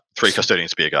 spear guard, 3 custodian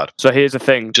spear guard. So here's the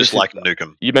thing, just like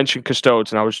Nukem. You mentioned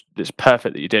custodes, and it's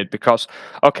perfect that you did because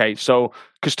so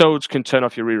custodes can turn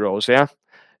off your rerolls. Yeah.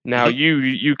 Now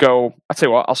you go. I tell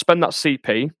you what, I'll spend that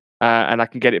CP, and I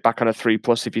can get it back on a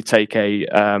 3+ if you take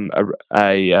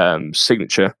a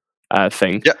signature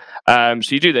thing. Yep.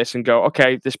 So you do this and go,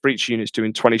 okay, this breach unit's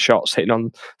doing 20 shots, hitting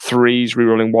on 3s,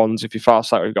 rerolling 1s. If you're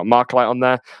Farsight, you've got Marker Light on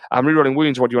there. Rerolling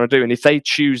wounds, what do you want to do? And if they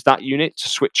choose that unit to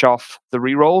switch off the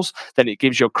rerolls, then it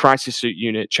gives your crisis suit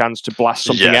unit a chance to blast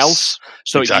something else.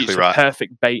 So exactly it's a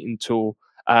perfect baiting tool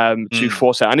to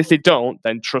force it. And if they don't,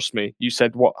 then trust me, you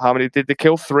said what? How many did they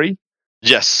kill? 3?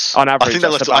 Yes. On average,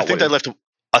 I think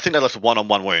they left 1 on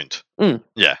 1 wound.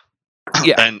 Yeah.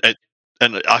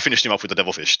 And I finished him off with the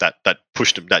devilfish that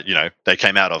pushed him, that they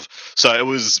came out of. So it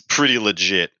was pretty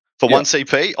legit. for 1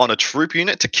 CP on a troop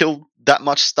unit to kill that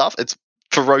much stuff. It's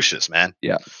ferocious, man.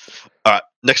 Yeah. All right,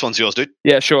 next one's yours, dude.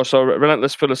 Yeah, sure. So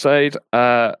Relentless Palisade,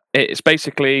 it's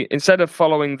basically, instead of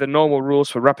following the normal rules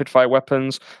for rapid-fire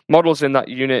weapons, models in that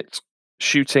unit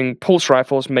shooting pulse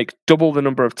rifles make double the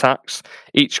number of attacks.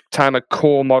 Each time a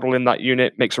core model in that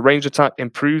unit makes a ranged attack,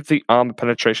 improve the armor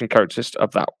penetration characteristic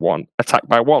of that one attack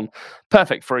by 1.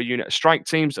 Perfect for a unit of strike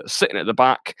teams that are sitting at the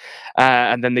back,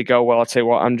 and then they go, well, I'll tell you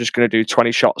what, I'm just going to do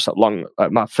 20 shots at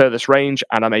my furthest range,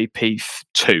 and I'm AP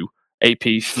 2.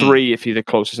 AP 3 if you're the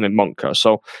closest in Monka.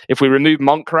 So if we remove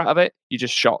Monka out of it, you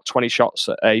just shot 20 shots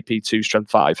at AP 2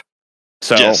 strength 5.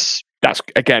 So that's,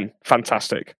 again,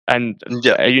 fantastic. And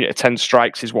a unit of 10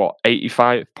 strikes is what, 80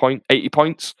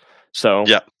 points? So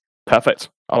perfect.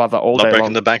 I'll have that all day long. Not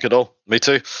breaking the bank at all. Me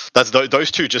too.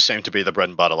 Those two just seem to be the bread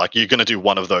and butter. Like, you're going to do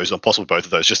one of those, or possibly both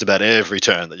of those, just about every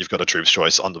turn that you've got a troops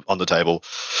choice on the table.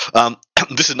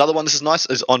 This is another one. This is nice.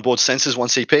 Is onboard sensors 1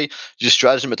 CP. Use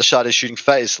stratagem at the start of shooting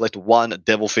phase. Select 1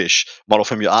 devilfish model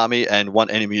from your army and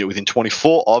 1 enemy unit within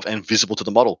 24 of and visible to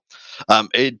the model.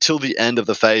 Until the end of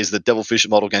the phase, the devilfish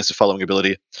model gains the following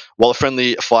ability. While a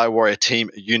friendly Fire Warrior team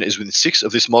unit is within 6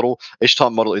 of this model, each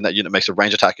time model in that unit makes a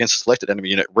range attack against a selected enemy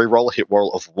unit, reroll a hit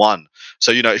roll of 1.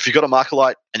 So, if you've got a Marker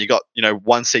Light and you got,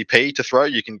 1 CP to throw,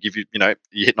 you can give you're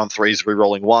hitting on 3s,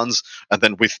 rerolling 1s, and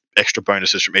then with extra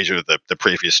bonuses from each of the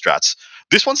previous strats.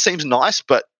 This one seems nice,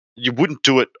 but you wouldn't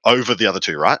do it over the other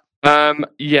two, right?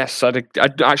 Yes, I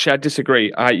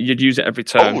disagree. You'd use it every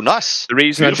turn. Oh, nice. The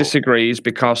reason I disagree is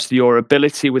because your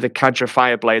ability with a Cadra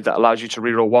Fireblade that allows you to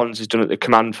reroll 1s is done at the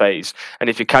command phase. And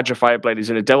if your Cadra Fireblade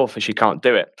is in a Devilfish, you can't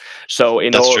do it. So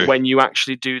when you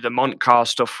actually do the Montcar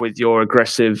stuff with your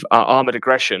aggressive armored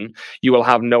aggression, you will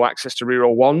have no access to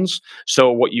reroll 1s.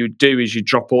 So what you do is you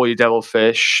drop all your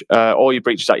Devilfish, all your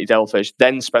breaches at your Devilfish,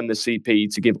 then spend the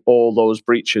CP to give all those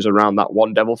breaches around that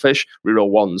 1 Devilfish reroll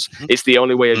 1s. Mm-hmm. It's the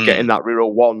only way of getting that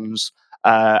reroll 1s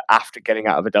after getting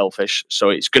out of a Devilfish. So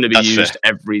it's going to be used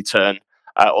every turn.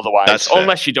 Otherwise,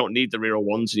 unless you don't need the reroll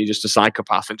 1s and you're just a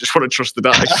psychopath and just want to trust the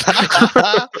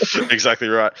dice. Exactly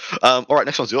right. All right,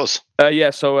 next one's yours.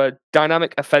 So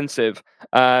dynamic offensive.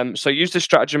 So use this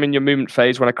stratagem in your movement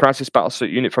phase when a crisis battlesuit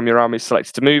unit from your army is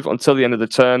selected to move until the end of the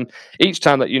turn. Each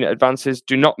time that unit advances,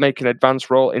 do not make an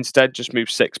advance roll. Instead, just move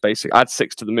 6, basically. Add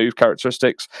 6 to the move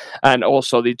characteristics. And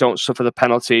also, they don't suffer the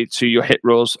penalty to your hit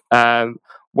rolls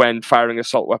when firing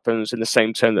assault weapons in the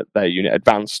same turn that their unit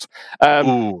advanced.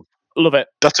 Ooh. Love it.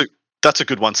 That's a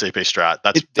good 1 CP strat.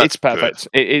 That's perfect.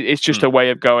 It's just a way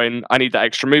of going, I need that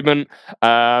extra movement.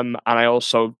 And I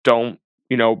also don't,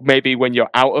 maybe when you're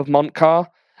out of Montcar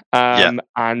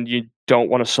and you don't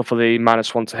want to suffer the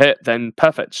 -1 to hit, then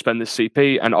perfect. Spend the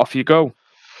CP and off you go.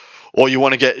 Or you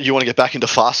want to get back into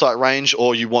Farsight range,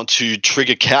 or you want to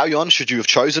trigger Cowyon should you have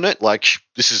chosen it. Like,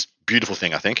 this is a beautiful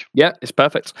thing, I think. Yeah, it's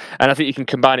perfect. And I think you can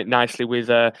combine it nicely with,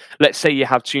 let's say you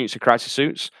have 2 units of Crisis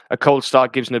Suits. A Cold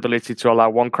Start gives an ability to allow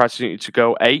 1 Crisis unit to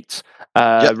go 8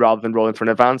 rather than rolling for an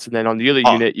advance. And then on the other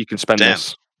unit, you can spend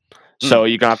this. So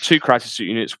you're going to have 2 Crisis Suit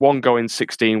units, 1 going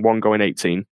 16, 1 going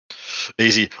 18.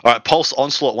 Easy. All right, Pulse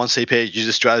Onslaught 1 CP. Use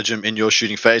a stratagem in your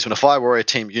shooting phase. When a Fire Warrior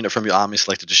team unit from your army is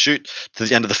selected to shoot, to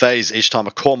the end of the phase, each time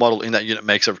a core model in that unit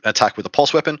makes an attack with a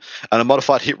pulse weapon, and a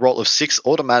modified hit roll of 6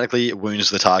 automatically wounds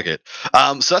the target.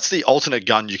 So that's the alternate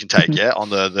gun you can take, on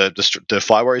the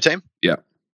Fire Warrior team? Yeah.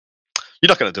 You're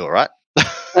not going to do it, right?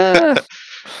 The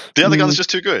other gun's just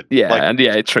too good.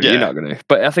 Yeah, true. You're not going to.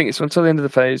 But I think it's until the end of the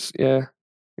phase,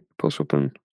 pulse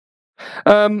weapon.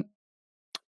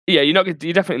 Yeah, you're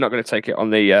definitely not going to take it on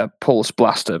the Pulse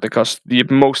Blaster because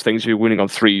most things you're winning on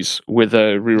 3s with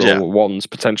reroll 1s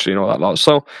potentially and all that lot.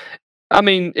 So, I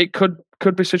mean, it could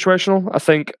be situational. I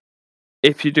think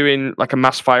if you're doing like a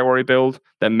mass Fire Warrior build,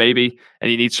 then maybe, and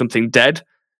you need something dead.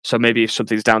 So maybe if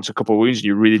something's down to a couple of wounds and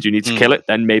you really do need to kill it,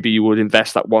 then maybe you would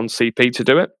invest that 1 CP to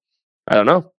do it. I don't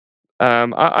know.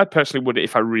 I personally would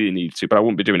if I really needed to, but I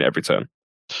wouldn't be doing it every turn.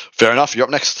 Fair enough. You're up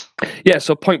next. Yeah,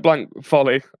 so Point Blank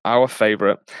Volley, our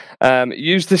favourite.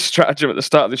 Use this stratagem at the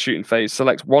start of the shooting phase.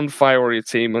 Select 1 Fire Warrior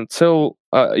team until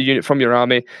a unit from your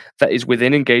army that is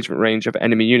within engagement range of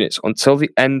enemy units. Until the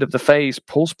end of the phase,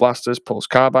 Pulse Blasters, Pulse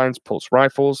Carbines, Pulse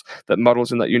Rifles that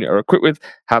models in that unit are equipped with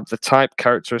have the type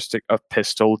characteristic of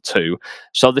Pistol 2.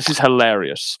 So this is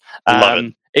hilarious. Love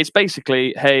it. It's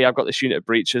basically, hey, I've got this unit of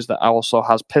breaches that also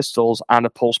has pistols and a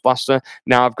pulse blaster.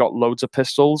 Now I've got loads of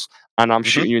pistols and I'm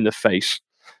shooting you in the face.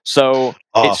 So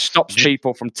it stops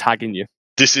people from tagging you.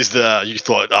 This is you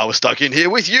thought I was stuck in here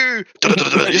with you.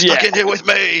 You're stuck in here with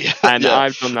me. And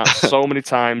I've done that so many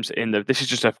times this is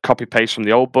just a copy paste from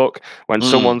the old book. When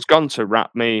someone's gone to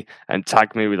wrap me and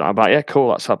tag me with that, I'm like, yeah, cool,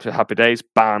 that's happy days.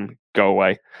 Bam, go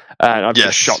away. And I've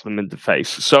just shot them in the face.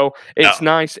 So it's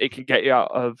nice. It can get you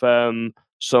out of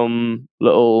some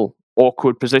little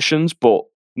awkward positions, but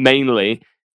mainly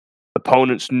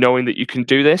opponents knowing that you can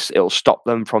do this, it'll stop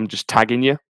them from just tagging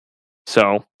you.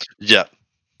 So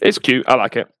it's cute. I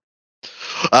like it.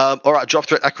 All right, drop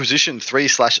threat acquisition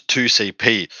 3/2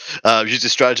 CP. Use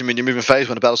this stratagem in your movement phase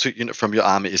when a battlesuit unit from your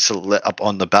army is select up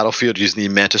on the battlefield using the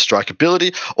Mantis Strike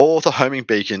ability or the homing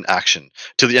beacon action.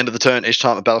 Till the end of the turn, each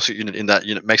time a battlesuit unit in that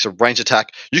unit makes a range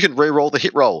attack, you can re-roll the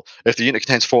hit roll. If the unit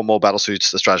contains 4 more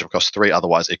battlesuits, the stratagem costs 3.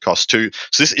 Otherwise, it costs 2.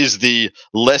 So this is the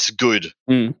less good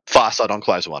Far Side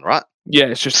Enclaves one, right? Yeah,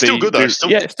 it's just still good though.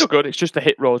 it's still good. It's just the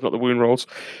hit rolls, not the wound rolls.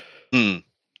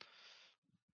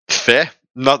 Fair.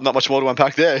 Not much more to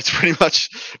unpack there. It pretty much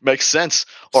makes sense.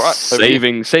 All right.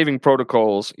 Saving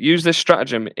protocols. Use this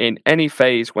stratagem in any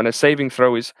phase when a saving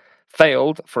throw is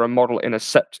failed for a model in a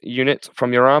Sept unit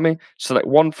from your army. Select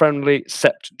one friendly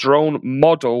Sept drone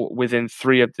model within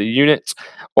 3 of the units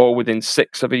or within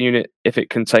 6 of a unit if it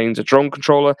contains a drone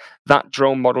controller. That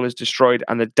drone model is destroyed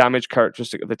and the damage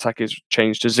characteristic of the attack is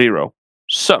changed to 0.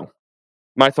 So,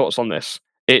 my thoughts on this.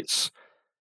 It's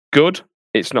good.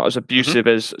 It's not as abusive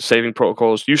as saving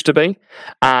protocols used to be.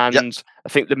 And I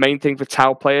think the main thing for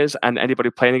Tau players and anybody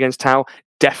playing against Tau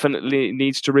definitely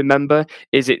needs to remember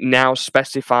is it now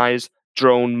specifies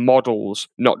drone models,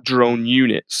 not drone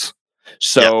units.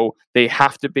 So they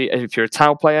have to be, if you're a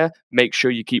Tau player, make sure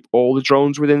you keep all the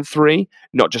drones within 3,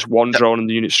 not just one drone and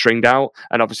the unit stringed out.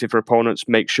 And obviously for opponents,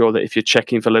 make sure that if you're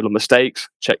checking for little mistakes,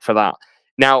 check for that.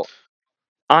 Now,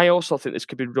 I also think this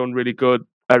could be done really good,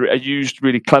 used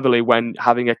really cleverly when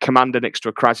having a commander next to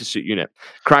a crisis suit unit.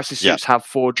 Crisis suits have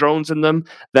 4 drones in them.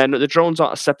 Then the drones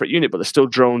aren't a separate unit, but they're still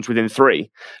drones within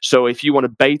 3. So if you want to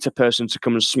bait a person to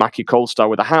come and smack your cold star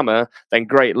with a hammer, then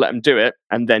great, let them do it,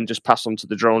 and then just pass on to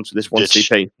the drones with this 1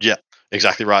 CP. Yeah,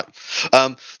 exactly right.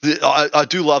 I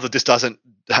do love that this doesn't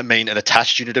mean an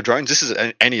attached unit of drones. This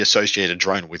is any associated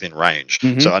drone within range.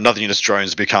 So another unit's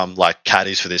drones become like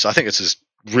caddies for this. I think it's just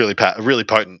really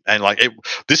potent, and like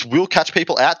this will catch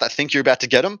people out that think you're about to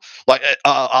get them, like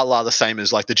a la the same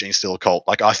as like the Gene Stealer cult.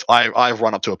 Like I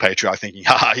run up to a patriarch thinking,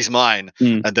 haha, he's mine,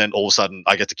 and then all of a sudden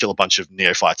I get to kill a bunch of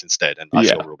neophytes instead, and I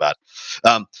feel real bad.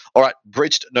 All right,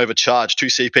 breached Nova Charge 2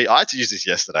 CP. I had to use this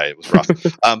yesterday. It was rough.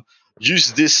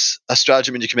 Use this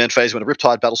stratagem in your command phase when a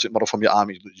Riptide battlesuit model from your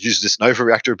army uses this Nova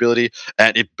Reactor ability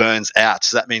and it burns out.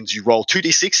 So that means you roll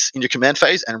 2d6 in your command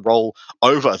phase and roll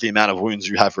over the amount of wounds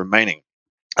you have remaining.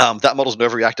 That model's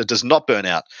Nova Reactor does not burn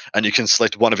out, and you can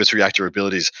select one of its reactor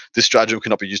abilities. This stratagem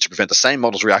cannot be used to prevent the same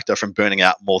model's reactor from burning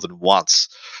out more than once.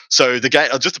 So the game,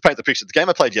 just to paint the picture, the game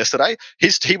I played yesterday,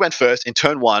 he went first in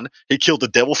turn 1. He killed the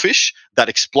Devilfish that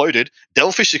exploded.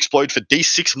 Devilfish explode for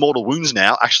D6 mortal wounds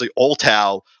now. Actually, all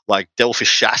Tau like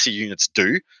Devilfish chassis units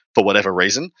do for whatever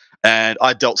reason. And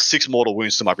I dealt 6 mortal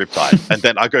wounds to my Riptide, and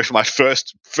then I go for my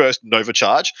first Nova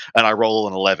Charge, and I roll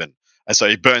an 11. And so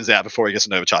he burns out before he gets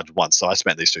an overcharge once. So I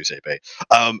spent these 2 CP.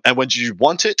 And when you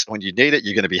want it, when you need it,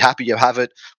 you're going to be happy you have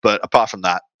it. But apart from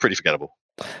that, pretty forgettable.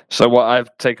 So what I've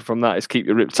taken from that is keep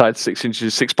your Riptide 6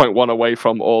 inches, 6.1 away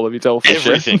from all of your Devilfish.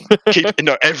 Everything. Keep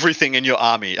everything in your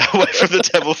army away from the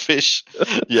Devilfish.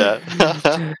 Yeah.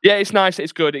 Yeah, it's nice.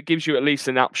 It's good. It gives you at least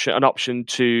an option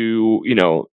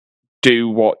to, do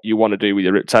what you want to do with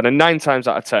your Riptide. And 9 times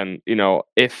out of 10,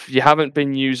 if you haven't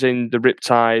been using the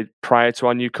Riptide prior to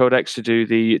our new Codex to do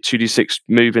the 2d6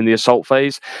 move in the assault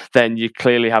phase, then you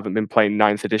clearly haven't been playing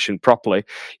 9th edition properly.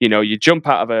 You jump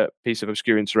out of a piece of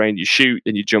obscuring terrain, you shoot,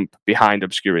 then you jump behind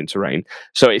obscuring terrain.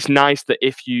 So it's nice that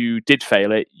if you did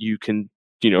fail it, you can,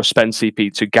 spend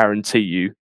CP to guarantee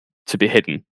you to be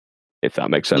hidden, if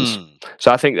that makes sense.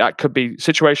 So I think that could be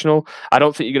situational. I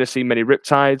don't think you're going to see many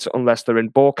Riptides unless they're in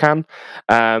Borkan,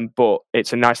 but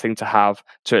it's a nice thing to have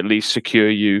to at least secure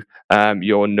you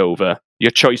your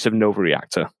choice of Nova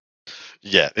Reactor.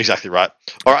 Yeah, exactly right.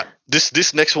 All right,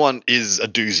 this next one is a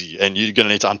doozy, and you're going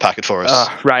to need to unpack it for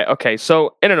us. Right, okay.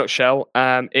 So in a nutshell,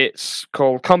 it's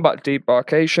called Combat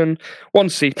Debarkation, 1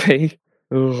 CP.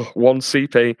 1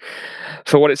 CP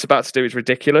for what it's about to do is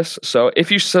ridiculous. So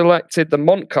if you selected the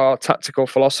Montcar tactical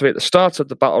philosophy at the start of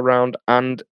the battle round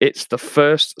and it's the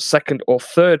first, second, or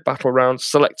third battle round,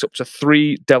 select up to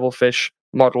 3 Devilfish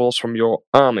models from your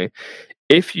army.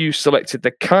 If you selected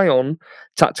the Kion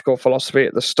tactical philosophy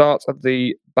at the start of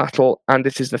the battle, and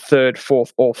it is the 3rd,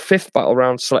 4th, or 5th battle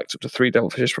round, select up to 3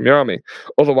 devilfishes from your army.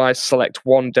 Otherwise, select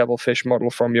 1 devilfish model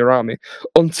from your army.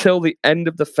 Until the end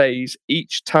of the phase,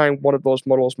 each time one of those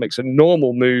models makes a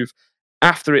normal move,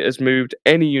 after it has moved,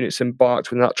 any units embarked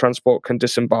within that transport can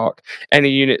disembark. Any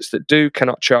units that do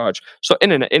cannot charge. So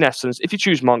in essence, if you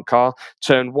choose Montcar,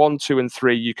 turn 1, 2, and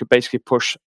 3, you could basically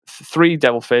push 3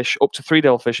 devilfish, up to 3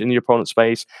 devilfish in your opponent's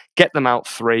space, get them out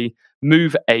 3,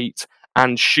 move 8,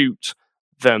 and shoot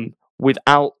them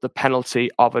without the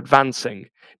penalty of advancing.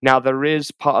 Now, there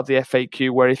is part of the FAQ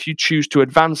where if you choose to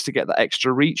advance to get that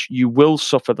extra reach, you will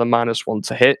suffer the -1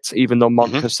 to hit, even though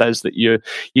Monka says that you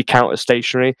counter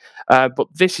stationary. But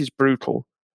this is brutal.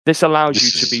 This allows you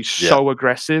to be so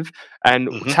aggressive. And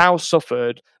Tau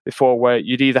suffered before where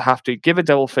you'd either have to give a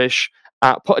devilfish,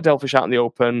 put a devilfish out in the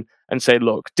open and say,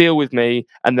 look, deal with me,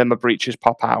 and then my breaches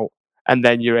pop out. And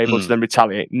then you're able to then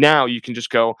retaliate. Now you can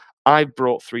just go, I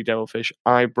brought 3 devilfish,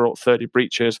 I brought 30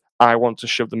 breaches, I want to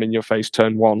shove them in your face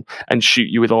turn 1 and shoot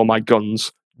you with all my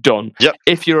guns. Done. Yep.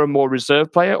 If you're a more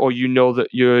reserved player or you know that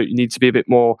you need to be a bit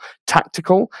more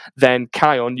tactical, then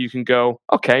Kion, you can go,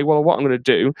 okay, well, what I'm going to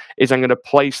do is I'm going to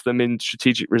place them in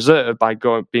strategic reserve by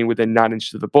being within 9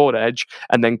 inches of the board edge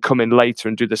and then come in later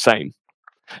and do the same.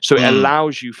 So it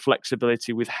allows you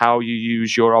flexibility with how you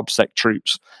use your OBSEC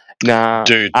troops. Now,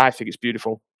 dude, I think it's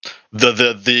beautiful.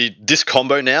 This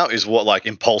combo now is what like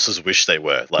Impulses wish they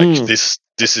were. Like this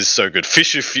is so good.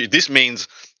 This means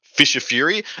Fisher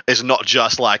Fury is not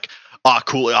just like,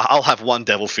 cool, I'll have 1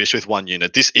 devilfish with 1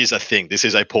 unit. This is a thing. This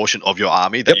is a portion of your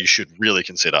army that you should really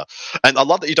consider. And I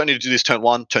love that you don't need to do this turn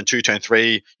 1, turn 2, turn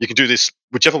 3. You can do this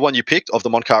whichever one you picked of the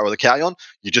Montcar or the Callion.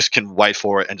 You just can wait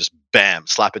for it and just bam,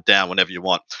 slap it down whenever you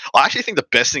want. I actually think the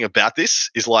best thing about this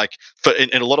is like,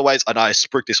 in a lot of ways, and I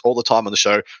spruik this all the time on the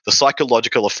show, the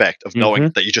psychological effect of knowing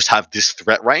that you just have this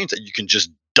threat range that you can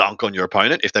just dunk on your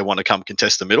opponent if they want to come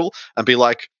contest the middle and be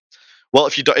like, well,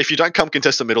 if you don't come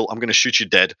contest the middle, I'm going to shoot you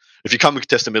dead. If you come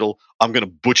contest the middle, I'm going to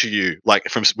butcher you like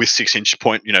with 6-inch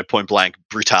point blank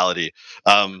brutality.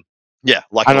 Yeah,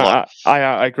 like a lot.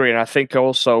 I agree, and I think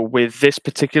also with this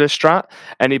particular strat,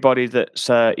 anybody that's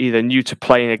either new to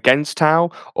playing against Tau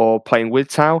or playing with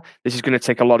Tau, this is going to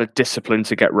take a lot of discipline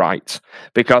to get right,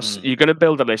 because you're going to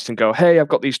build a list and go, hey, I've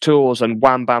got these tools, and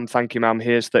wham, bam, thank you, ma'am,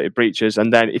 here's 30 breaches,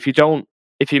 and then if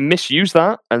you misuse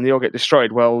that and they all get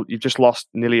destroyed, well, you've just lost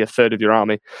nearly a third of your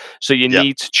army. So you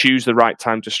need to choose the right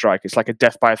time to strike. It's like a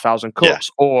death by 1,000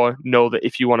 cuts, or know that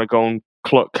if you want to go and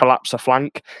collapse a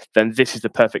flank, then this is the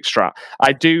perfect strat.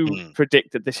 I do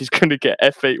predict that this is going to get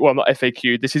not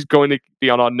FAQ. This is going to be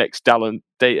on our next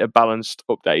data balanced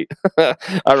update.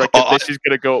 I reckon this is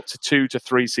going to go up to 2 to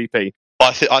 3 CP.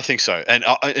 I think so. And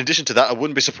in addition to that, I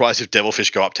wouldn't be surprised if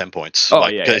Devilfish go up 10 points. They're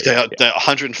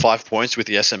 105 points with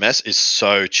the SMS is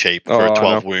so cheap for a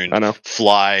 12 wound. I know.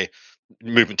 Fly,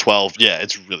 movement 12. Yeah,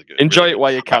 it's really good. Enjoy really it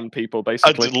while you can, people,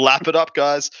 basically. Lap it up,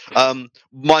 guys.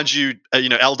 Mind you,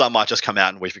 Eldar might just come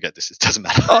out and we forget this. It doesn't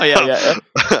matter. Oh, yeah.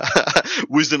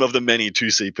 Wisdom of the many, 2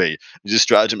 CP. You just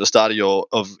stratagem at the start of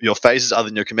your phases other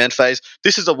than your command phase.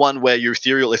 This is the one where your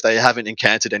ethereal, if they haven't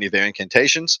encountered any of their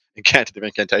incantations, they can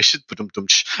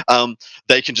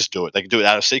just do it. They can do it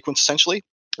out of sequence, essentially.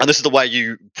 And this is the way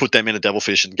you put them in a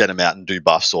devilfish and get them out and do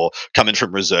buffs, or come in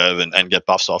from reserve and get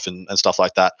buffs off and stuff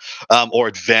like that, or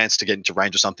advance to get into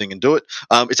range or something and do it.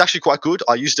 It's actually quite good.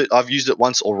 I've used it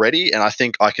once already, and I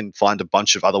think I can find a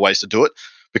bunch of other ways to do it,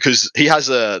 because he has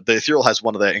the ethereal has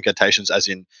one of their incantations, as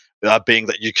in being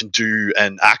that you can do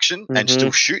an action and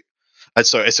still shoot. And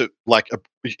so it's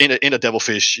in a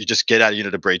devilfish, you just get out a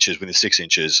unit of breaches within 6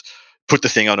 inches, put the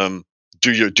thing on them,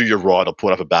 do your rod or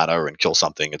put up a banner and kill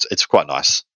something. It's quite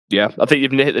nice. Yeah, I think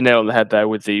you've hit the nail on the head there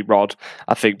with the rod.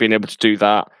 I think being able to do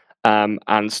that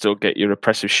and still get your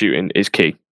oppressive shooting is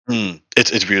key.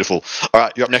 It's beautiful. All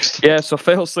right, you're up next. Yeah, so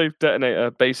failsafe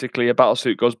detonator. Basically, a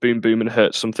battlesuit goes boom boom and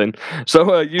hurts something.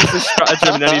 So use this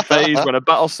stratagem in any phase when a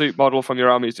battlesuit model from your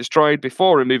army is destroyed.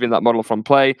 Before removing that model from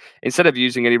play, instead of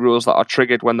using any rules that are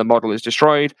triggered when the model is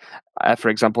destroyed, for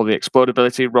example, the explode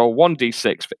ability, roll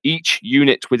 1d6 for each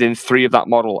unit within 3 of that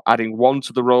model, adding 1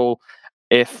 to the roll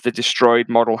if the destroyed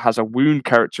model has a wound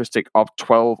characteristic of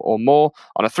 12 or more.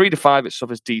 On a 3 to 5, it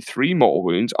suffers D3 mortal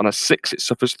wounds. On a 6, it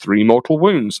suffers 3 mortal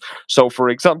wounds. So, for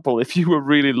example, if you were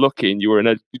really lucky and you were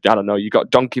you got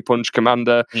Donkey Punch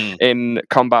Commander in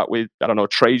combat with,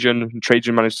 Trajan, and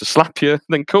Trajan managed to slap you,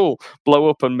 then cool, blow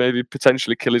up and maybe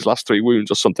potentially kill his last 3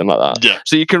 wounds or something like that. Yeah.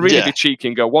 So you can really be cheeky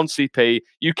and go, 1 CP,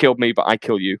 you killed me, but I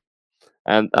kill you.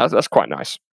 And that's quite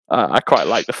nice. I quite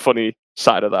like the funny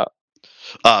side of that.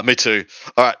 Me too.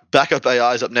 All right, backup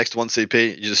AI is up next. 1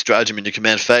 CP. Use a stratagem in your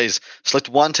command phase. Select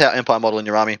 1 Tau Empire model in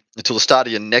your army. Until the start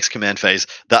of your next command phase,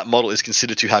 that model is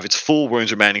considered to have its full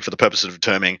wounds remaining for the purpose of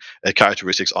determining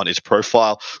characteristics on its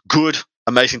profile. Good,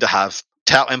 amazing to have.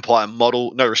 Tau Empire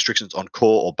model, no restrictions on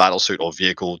core or battlesuit or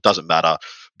vehicle, doesn't matter.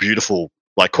 Beautiful,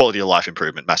 like quality of life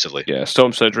improvement massively. Yeah,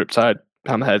 Storm Surge, Riptide,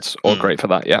 Hammerheads, all great for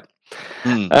that. Yeah.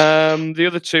 The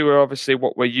other two are obviously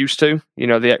what we're used to,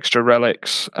 the extra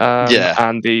relics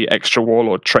and the extra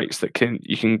warlord traits that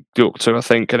you can do up to, I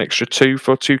think, an extra 2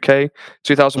 for 2k,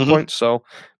 2,000 points. So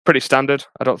pretty standard.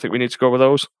 I don't think we need to go with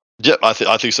those. Yep, I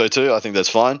think so too. I think that's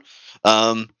fine.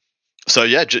 So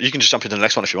yeah, you can just jump into the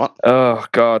next one if you want. Oh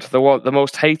god, the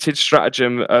most hated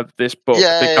stratagem of this book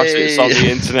because it's on the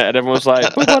internet and everyone's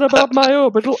like, "But what about my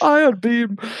orbital ion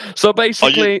beam?" So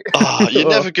basically, you're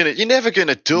never gonna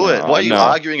do it. Why are you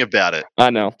arguing about it?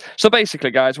 I know. So basically,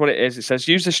 guys, what it is, it says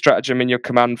use this stratagem in your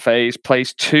command phase.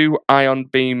 Place 2 ion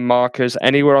beam markers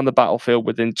anywhere on the battlefield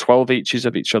within 12 inches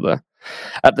of each other.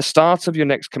 At the start of your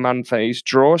next command phase,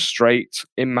 draw a straight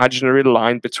imaginary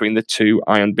line between the 2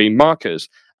 ion beam markers,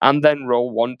 and then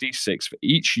roll 1d6 for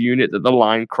each unit that the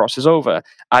line crosses over,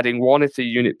 adding 1 if the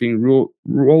unit being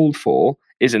rolled for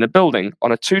is in a building.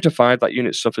 On a 2 to 5, that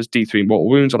unit suffers d3 mortal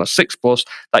wounds. On a 6+,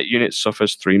 that unit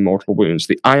suffers 3 mortal wounds.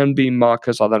 The ion beam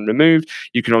markers are then removed.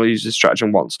 You can only use this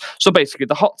stratagem once. So basically,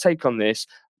 the hot take on this,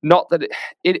 not that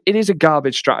it is a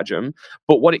garbage stratagem,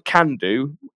 but what it can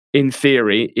do, in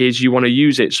theory, is you want to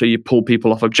use it so you pull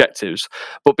people off objectives.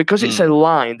 But because it's a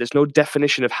line, there's no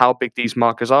definition of how big these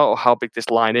markers are or how big this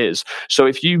line is. So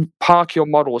if you park your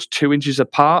models 2 inches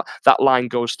apart, that line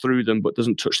goes through them but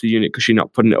doesn't touch the unit because you're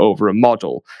not putting it over a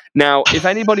model. Now, if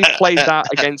anybody plays that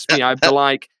against me, I'd be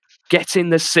like, get in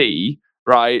the sea,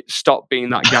 right? Stop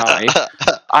being that guy.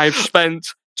 I've spent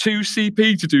 2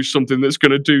 CP to do something that's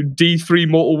going to do D3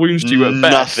 mortal wounds to you at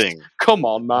best. Nothing. Come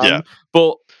on, man. Yeah.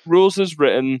 But rules as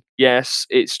written, yes,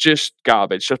 it's just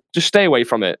garbage. Just stay away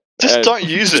from it. Just don't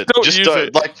use it. Just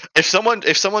don't. Like if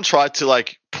someone tried to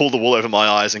like pull the wool over my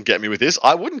eyes and get me with this,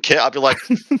 I wouldn't care. I'd be like,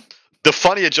 the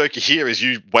funnier joke here is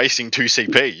you wasting 2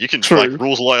 CP. You can like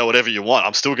rules lawyer whatever you want.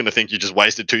 I'm still going to think you just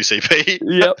wasted 2 CP.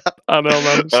 Yep, I know,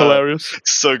 man. It's hilarious.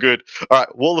 So good. All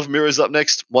right, Wall of Mirrors up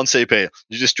next. 1 CP.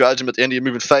 You just stratagem at the end of your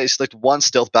movement phase. Select 1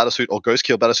 stealth battlesuit or ghost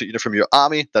kill battlesuit unit from your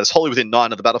army that is wholly within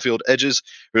 9 of the battlefield edges.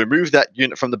 Remove that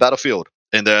unit from the battlefield.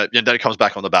 And then it comes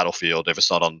back on the battlefield if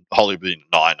it's not on wholly within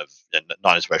 9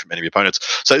 is away from enemy opponents.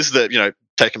 So this is the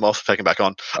take them off, take them back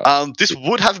on. This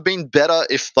would have been better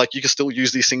if like you could still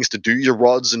use these things to do your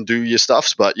rods and do your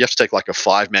stuffs, but you have to take like a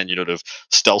 5-man unit of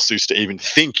stealth suits to even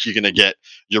think you're going to get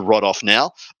your rod off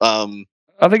now.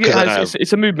 I think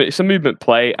it's a movement. It's a movement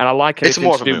play, and I like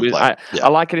anything to do with. I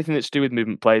like anything that's to do with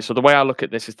movement play. So the way I look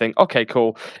at this is think, okay,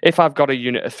 cool. If I've got a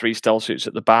unit of 3 stealth suits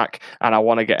at the back, and I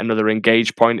want to get another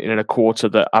engage point in a quarter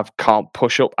that I can't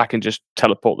push up, I can just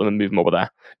teleport them and move them over there.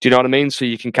 Do you know what I mean? So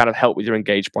you can kind of help with your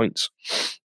engage points.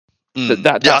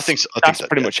 I think so. That's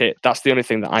pretty much it. That's the only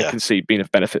thing that I can see being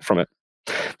of benefit from it.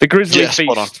 The Grizzly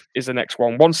Feast is the next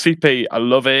one. 1 CP. I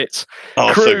love it.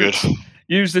 Oh, so good.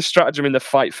 Use this stratagem in the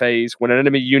fight phase when an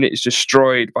enemy unit is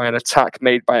destroyed by an attack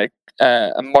made by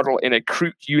a model in a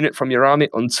Kroot unit from your army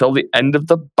until the end of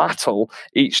the battle.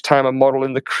 Each time a model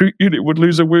in the Kroot unit would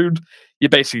lose a wound, you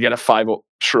basically get a 5-up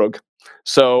shrug.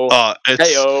 So,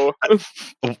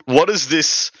 what is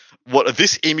this?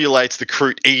 This emulates the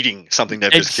Kroot eating something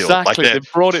they've just killed. Like they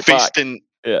brought it back.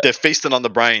 They're feasting on the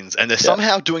brains, and they're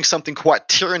somehow doing something quite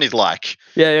tyranny-like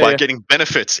by getting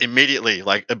benefits immediately,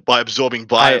 like by absorbing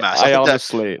biomass. I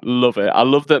honestly love it. I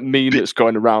love that meme that's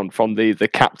going around from the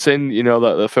captain.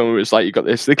 The film where it's like you got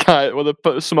the guy, the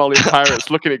Somalian pirates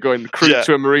looking at going Kroot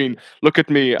to a marine. Look at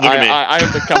me. I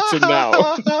am the captain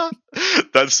now.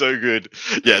 That's so good.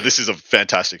 Yeah, this is a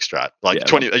fantastic strat. Like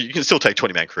 20, you can still take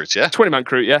 20-man Kroots. Yeah, 20-man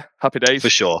Kroot. Yeah, happy days for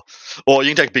sure. Or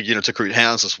you can take big units of Kroot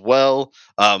hounds as well.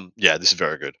 This is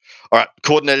very good. All right,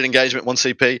 coordinated engagement, 1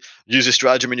 CP. Use this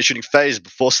stratagem in your shooting phase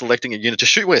before selecting a unit to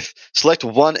shoot with. Select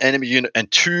 1 enemy unit and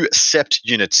 2 sept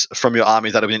units from your army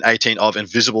that are within 18 of and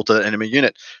visible to the enemy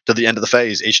unit to the end of the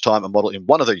phase. Each time a model in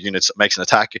one of the units makes an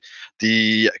attack,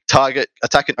 the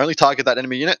attack can only target that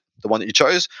enemy unit, the one that you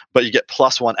chose, but you get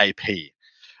 +1 AP.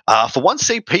 For 1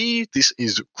 CP, this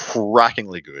is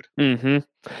crackingly good.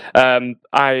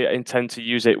 I intend to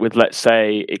use it with, let's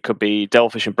say, it could be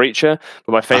Delphish and Breacher,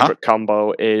 but my favorite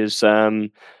combo is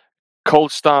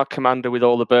Cold Star Commander with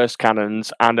all the burst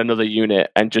cannons and another unit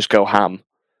and just go ham.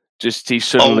 Just he's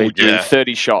suddenly doing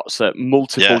 30 shots at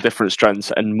multiple different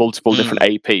strengths and multiple different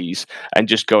APs and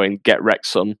just going get wrecked,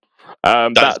 son.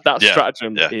 That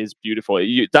stratagem is beautiful.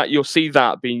 You'll see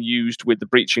that being used with the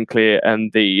breach and clear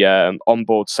and the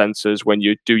onboard sensors when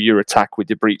you do your attack with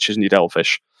your breaches and your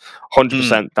Delphish.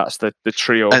 100%. That's the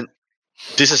trio. And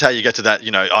this is how you get to that,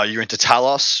 you're into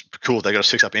Talos, cool, they got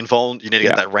a 6-up invuln, you need to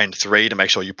get that Rend 3 to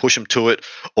make sure you push them to it,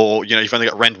 or, you've only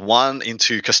got Rend 1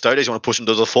 into Custodes, you want to push them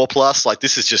to the 4+, like,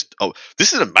 this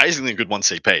is an amazingly good 1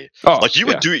 CP.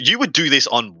 You would do this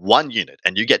on 1 unit,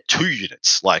 and you get 2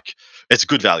 units, like, it's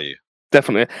good value.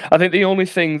 Definitely. I think the only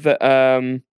thing that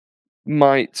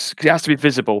it has to be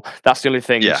visible. That's the only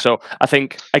thing. Yeah. So I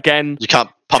think, again, you can't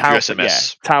pump your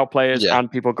SMS. Tau players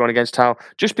and people going against Tau,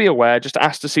 just be aware, just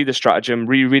ask to see the stratagem,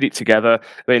 reread it together,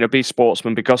 be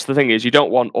sportsman, because the thing is, you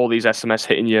don't want all these SMS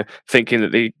hitting you thinking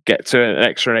that they get to an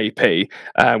extra AP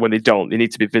when they don't. They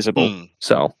need to be visible.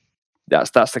 So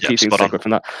that's the key thing to take away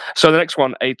from that. So the next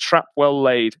one, a trap well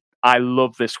laid. I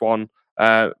love this one.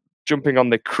 Jumping on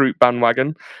the Kroot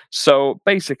bandwagon. So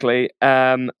basically,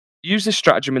 use this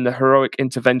stratagem in the heroic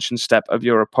intervention step of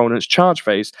your opponent's charge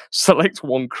phase. Select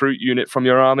 1 Kroot unit from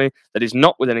your army that is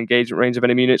not within engagement range of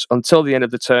enemy units until the end of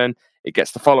the turn. It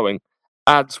gets the following.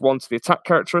 Adds 1 to the attack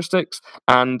characteristics,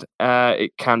 and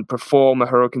it can perform a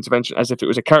heroic intervention as if it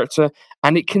was a character,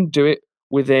 and it can do it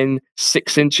within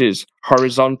 6 inches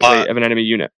horizontally of an enemy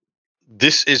unit.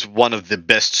 This is one of the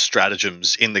best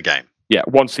stratagems in the game. Yeah,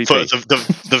 1 CP.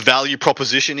 For the value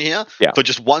proposition here, for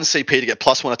just 1 CP to get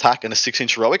 +1 attack and a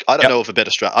 6-inch heroic, I don't know of a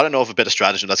better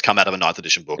stratagem that's come out of a 9th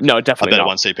edition book. No, definitely not.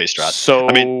 1 CP strat. So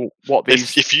I mean, what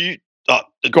these? If you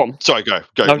go on. Sorry, go.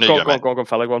 No, go on,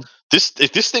 fella, go on.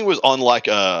 If this thing was on like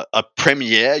a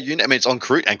Premier unit, I mean, it's on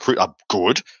Kroot, and Kroot are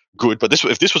good. But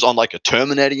if this was on like a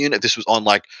Terminator unit, if this was on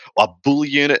like a Bully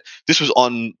unit, this was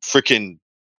on freaking.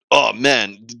 Oh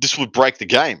man, this would break the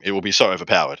game. It will be so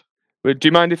overpowered. Do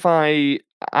you mind if I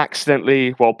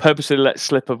purposely let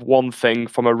slip of one thing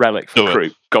from a relic for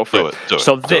Kroot? Go for it.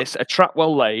 So a trap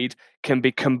well laid can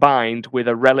be combined with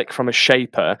a relic from a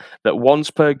Shaper that once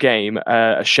per game,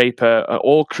 a Shaper,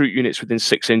 all Kroot units within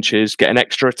 6 inches get an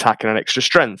extra attack and an extra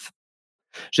strength.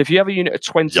 So if you have a unit of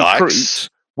 20 Kroot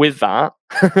with that,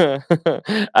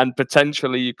 and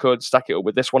potentially you could stack it up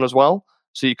with this one as well,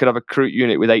 so you could have a Kroot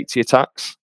unit with 80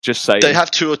 attacks. Just saying. They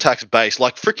have 2 attacks base.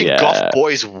 Like, freaking Goth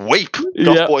boys weep.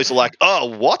 Goth boys are like,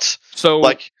 oh, what? So,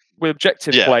 with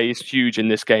objective play is huge in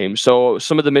this game. So,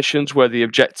 some of the missions where the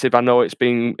objective, I know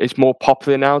it's more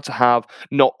popular now to have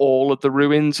not all of the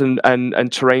ruins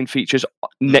and terrain features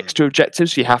next to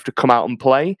objectives. So you have to come out and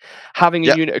play. Having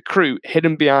a unit of Kroot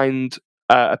hidden behind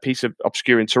a piece of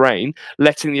obscuring terrain,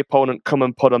 letting the opponent come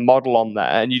and put a model on there,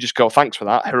 and you just go, thanks for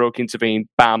that, heroic intervene,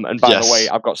 bam, and by the way,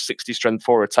 I've got 60 strength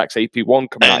 4 attacks, AP1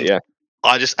 coming at you.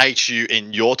 I just H you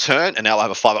in your turn, and now I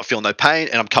have a 5-up feel no pain,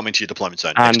 and I'm coming to your deployment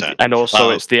zone next turn. And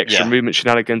also, it's the extra movement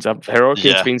shenanigans. I've heroic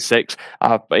intervene 6,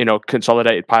 I've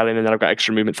consolidated piling, and then I've got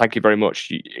extra movement. Thank you very much.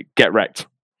 You get wrecked.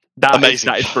 That is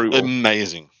brutal.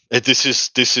 Amazing. This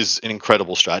is an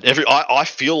incredible strat. I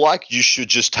feel like you should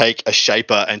just take a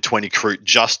Shaper and 20 Kroot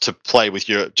just to play with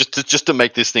just to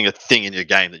make this thing a thing in your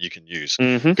game that you can use,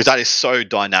 because that is so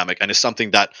dynamic and it's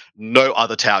something that no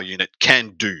other Tau unit can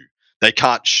do. They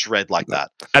can't shred like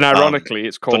that. And ironically,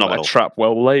 it's called a trap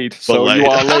well laid. So you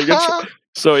are laying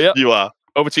So yeah, you are.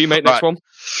 Over to you, mate. Next one.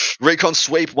 Recon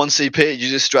sweep 1 CP.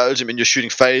 Use this stratagem in your shooting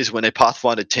phase when a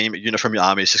Pathfinder team unit from your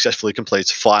army successfully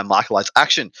completes Fire Marker Light's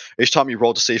action. Each time you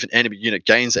roll to see if an enemy unit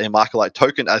gains a Marker Light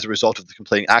token as a result of the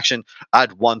completing action,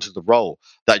 add 1 to the roll.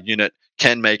 That unit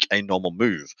can make a normal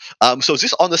move. So is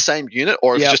this on the same unit,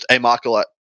 or is it just a Marker Light?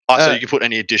 So you can put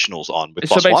any additionals on with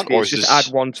 +1, or is just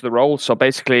add 1 to the roll. So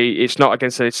basically, it's not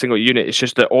against a single unit. It's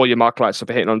just that all your Marker Lights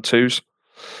are hitting on 2s,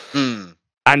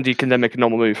 and you can then make a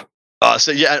normal move.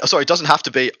 It doesn't have to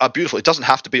be beautiful. It doesn't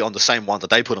have to be on the same one that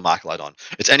they put a Marker Light on.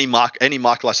 It's any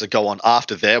Marker Lights that go on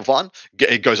after their one.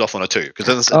 It goes off on a 2 because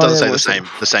it doesn't say the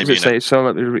same unit. So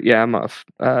I might have.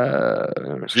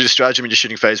 Use a stratagem in your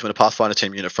shooting phase when a Pathfinder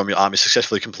team unit from your army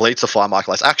successfully completes a Fire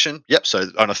Marker Light's action. Yep. So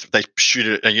they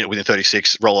shoot a unit within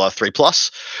 36. Roll a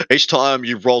 3+. Each time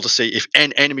you roll to see if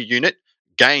an enemy unit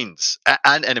gains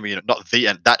an enemy unit, not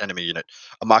that enemy unit,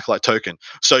 a Marker Light token.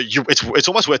 So it's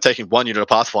almost worth taking 1 unit of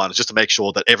Pathfinders just to make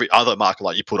sure that every other Marker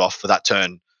Light you put off for that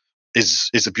turn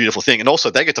is a beautiful thing. And also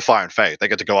they get to fire and fade. They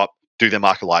get to go up, do their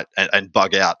Marker Light, and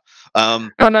bug out.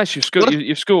 Nice. You've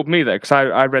schooled me there, because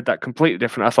I read that completely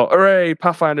different. I thought, hooray,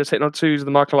 Pathfinder's hitting on 2s of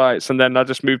the Marker Lights, and then I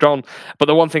just moved on. But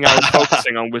the one thing I was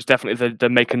focusing on was definitely the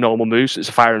make a normal moves. It's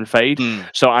a fire and fade.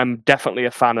 So I'm definitely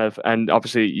a fan of, and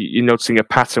obviously you're noticing a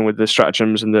pattern with the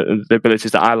stratagems and the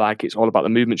abilities that I like. It's all about the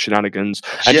movement shenanigans.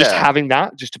 And just having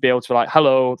that, just to be able to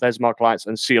hello, there's Marker Lights,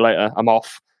 and see you later, I'm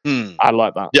off. I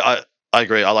like that. Yeah, I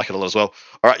agree. I like it a lot as well.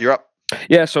 All right, you're up.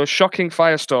 Yeah, so Shocking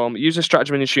Firestorm. Use a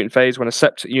stratagem in your shooting phase when a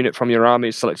Sept unit from your army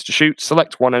is selected to shoot.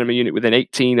 Select one enemy unit within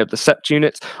 18 of the Sept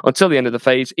units until the end of the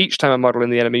phase. Each time a model in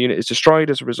the enemy unit is destroyed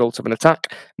as a result of an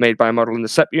attack made by a model in the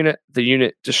Sept unit,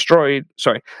 the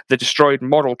destroyed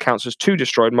model counts as 2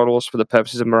 destroyed models for the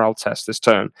purposes of morale test this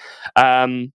turn.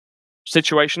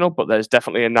 Situational, but there's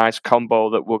definitely a nice combo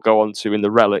that we'll go on to in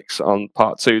the relics on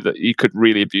part 2 that you could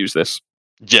really abuse this.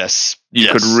 Yes. You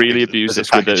could really abuse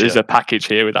this with there's a package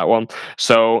here with that one.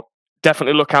 So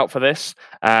definitely look out for this.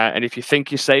 And if you think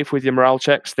you're safe with your morale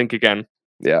checks, think again.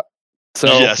 Yeah. So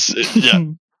Yes. Yeah.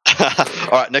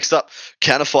 All right. Next up,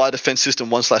 Counterfire Defense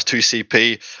System 1/2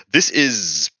 CP. This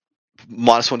is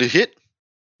 -1 to hit.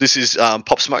 This is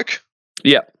Pop Smoke.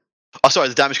 Yeah. Oh, sorry.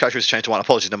 The damage character is changed to 1.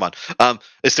 Apologies, never mind.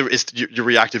 It's your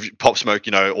reactive Pop Smoke,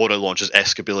 auto launches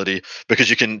esque ability, because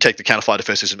you can take the Counterfire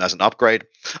Defense System as an upgrade.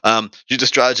 Use a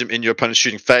stratagem in your opponent's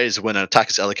shooting phase when an attack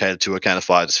is allocated to a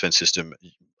Counterfire Defense System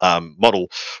model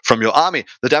from your army.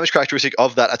 The damage characteristic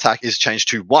of that attack is changed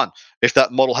to 1. If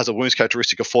that model has a wounds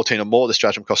characteristic of 14 or more, the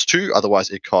stratagem costs 2. Otherwise,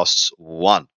 it costs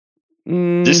 1.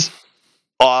 This,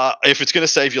 if it's going to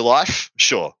save your life,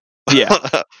 sure.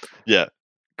 Yeah. Yeah.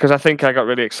 Because I think I got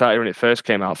really excited when it first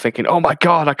came out, thinking, "Oh my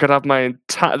god, I could have my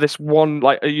this one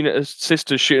like a unit of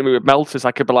sisters shooting me with melters.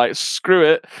 I could be like, screw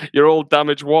it, you're all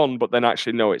damage 1." But then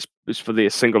actually, no, it's for the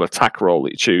single attack roll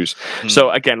that you choose.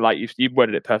 So again, like you've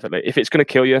worded it perfectly. If it's going to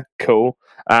kill you, cool.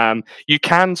 You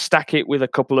can stack it with a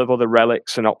couple of other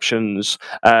relics and options.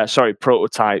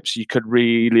 Prototypes. You could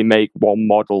really make one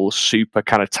model super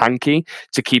kind of tanky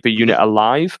to keep a unit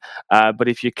alive. But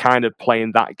if you're kind of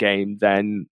playing that game,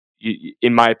 then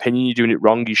in my opinion, you're doing it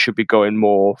wrong. You should be going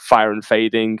more fire and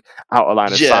fading, out of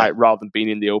line of sight, rather than being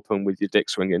in the open with your dick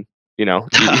swinging. You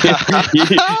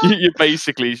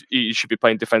basically you should be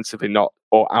playing defensively, not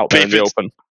or out there in the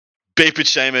open. Beep it,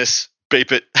 Seamus.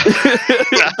 Beep it.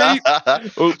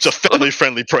 It's a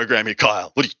family-friendly program here, Kyle.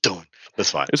 What are you doing?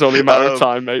 That's fine. It's only a matter of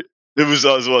time, mate. It was.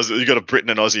 You got a Brit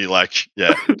and an Aussie,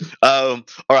 yeah. All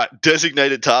right.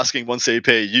 Designated tasking 1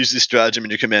 CP. Use this stratagem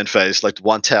in your command phase. Select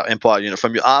 1 Tau Empire unit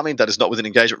from your army that is not within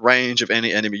engagement range of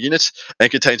any enemy units and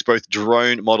contains both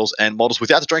drone models and models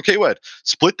without the drone keyword.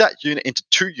 Split that unit into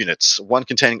 2 units, one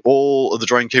containing all of the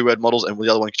drone keyword models and the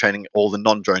other one containing all the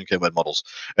non-drone keyword models.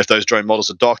 If those drone models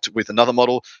are docked with another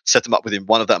model, set them up within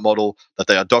one of that model that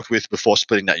they are docked with before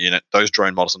splitting that unit. Those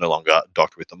drone models are no longer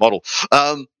docked with the model.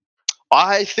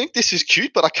 I think this is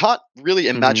cute, but I can't really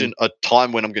imagine a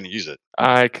time when I'm going to use it.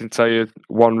 I can tell you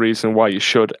one reason why you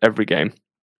should every game.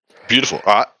 Beautiful.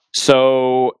 All right.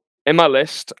 So in my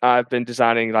list, I've been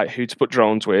designing like who to put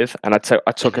drones with, and I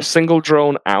took a single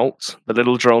drone out, the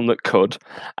little drone that could,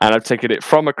 and I've taken it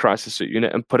from a crisis suit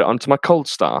unit and put it onto my cold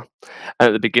star. And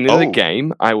at the beginning of the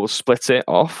game, I will split it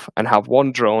off and have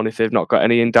one drone, if they've not got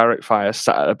any indirect fire,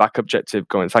 sat at a back objective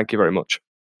going, "Thank you very much."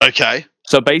 Okay.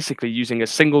 So basically using a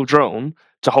single drone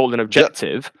to hold an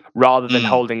objective rather than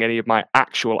holding any of my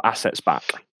actual assets back.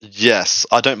 Yes,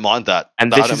 I don't mind that.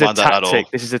 And this is a tactic.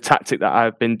 This is a tactic that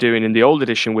I've been doing in the old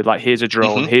edition with like, here's a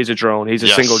drone, here's a drone, here's a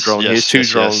single drone, here's 2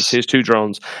 drones, here's 2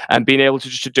 drones. And being able to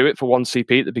just do it for 1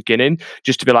 CP at the beginning,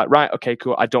 just to be like, right, okay,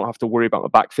 cool, I don't have to worry about my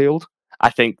backfield. I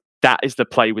think that is the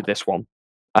play with this one.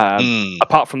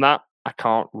 Apart from that, I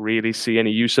can't really see any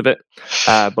use of it.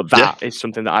 But that is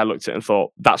something that I looked at and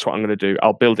thought, that's what I'm going to do.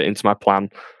 I'll build it into my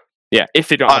plan. Yeah, if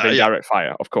they don't have indirect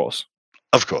fire, of course.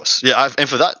 Of course. Yeah, and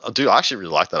for that, I actually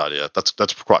really like that idea.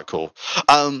 That's quite cool.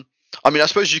 I mean, I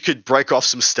suppose you could break off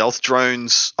some stealth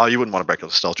drones. Oh, you wouldn't want to break off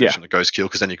the stealth drones from the ghost kill,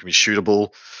 because then you can be shootable.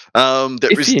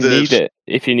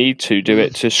 If you need to do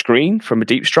it to screen from a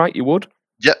deep strike, you would.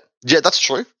 Yeah, that's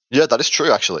true. Yeah, that is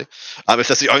true, actually. If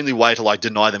that's the only way to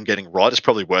deny them getting right, it's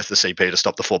probably worth the CP to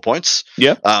stop the 4 points.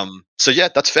 Yeah. So yeah,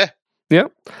 that's fair. Yeah.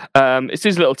 It's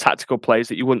these little tactical plays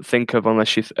that you wouldn't think of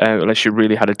unless you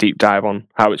really had a deep dive on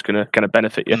how it's going to kind of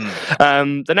benefit you.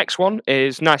 The next one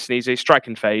is nice and easy, strike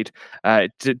and fade.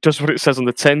 It does what it says on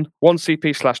the tin. 1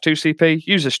 CP/2 CP.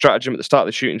 Use a stratagem at the start of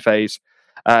the shooting phase.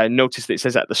 Notice that it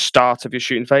says at the start of your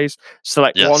shooting phase,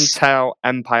 select 1 Tau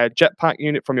Empire jetpack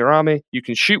unit from your army. You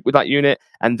can shoot with that unit,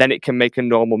 and then it can make a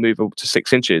normal move up to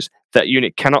 6 inches. That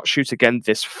unit cannot shoot again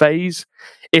this phase.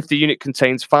 If the unit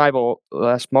contains 5 or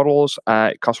less models,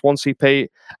 it costs 1 CP,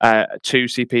 2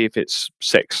 CP if it's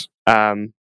 6.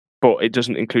 But it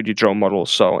doesn't include your drone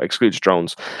models, so excludes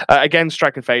drones. Again,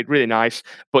 strike and fade, really nice,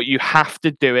 but you have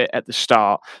to do it at the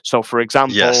start. So, for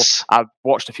example, I've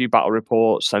watched a few battle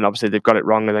reports, and obviously they've got it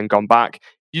wrong and then gone back.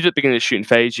 You do the beginning of the shooting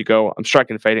phase, you go, I'm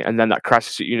striking and fading, and then that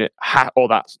crisis unit or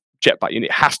that jetpack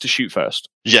unit has to shoot first.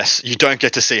 Yes, you don't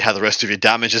get to see how the rest of your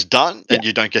damage is done, and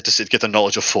you don't get to get the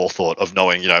knowledge of forethought of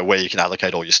knowing, where you can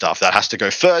allocate all your stuff. That has to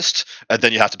go first, and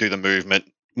then you have to do the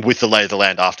movement with the lay of the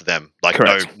land after them. Like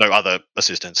Correct. no other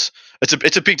assistance.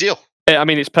 It's a big deal. I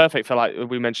mean, it's perfect for, like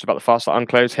we mentioned about the Farsight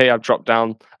Enclaves. Hey, I've dropped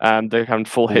down. They have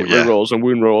full hit rerolls and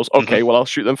wound rolls. Okay, well, I'll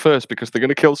shoot them first because they're going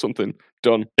to kill something.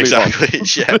 Done. Exactly.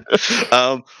 Yeah.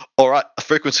 All right. A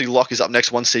frequency lock is up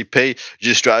next. 1 CP.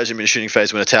 Use stratagem in your shooting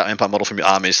phase when a Tau Empire model from your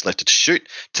army is selected to shoot.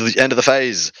 To the end of the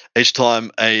phase, each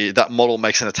time that model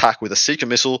makes an attack with a Seeker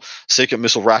missile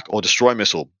rack, or destroy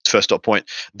missile. First stop point.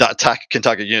 That attack can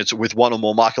target units with one or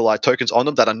more marker light tokens on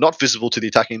them that are not visible to the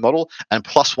attacking model, and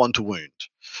 +1 to wound.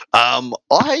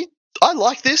 I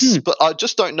like this, but I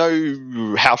just don't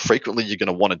know how frequently you're going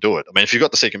to want to do it. I mean, if you've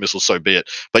got the Seeker missile, so be it.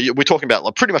 But we're talking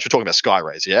about Sky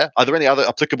Rays, yeah? Are there any other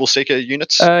applicable Seeker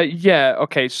units? Yeah,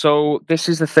 okay. So this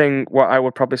is the thing, what I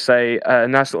would probably say, a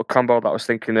nice little combo that I was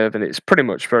thinking of, and it's pretty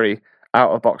much very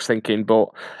out-of-box thinking, but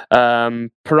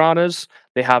Piranhas,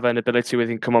 they have an ability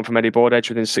within come on from any board edge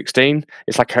within 16.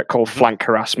 It's like called flank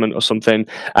harassment or something.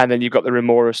 And then you've got the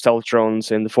Remora stealth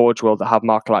drones in the Forge world that have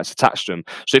marker lights attached to them.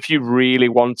 So if you really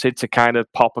wanted to kind of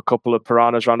pop a couple of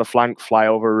Piranhas around the flank, fly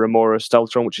over a Remora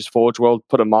stealth drone, which is Forge world,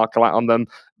 put a marker light on them,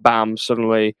 bam,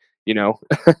 suddenly, you're going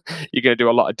to do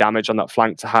a lot of damage on that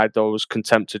flank to hide those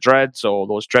Contemptor Dreads or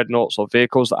those Dreadnoughts or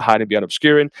vehicles that are hiding beyond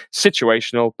obscuring.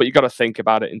 Situational, but you got to think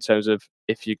about it in terms of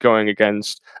if you're going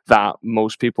against that,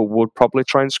 most people would probably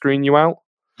try and screen you out.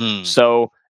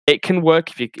 So it can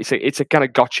work if it's a kind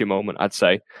of gotcha moment, I'd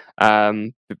say.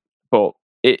 But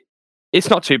it's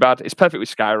not too bad. It's perfect with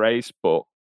Sky Rays, but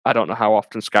I don't know how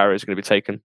often Sky Rays are going to be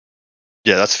taken.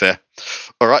 Yeah, that's fair.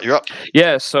 All right, you're up.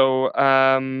 Yeah, so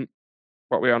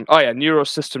what are we on? Oh yeah, Neuro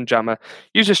System Jammer.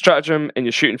 Use a stratagem in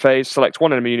your shooting phase. Select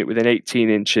one enemy unit within 18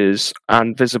 inches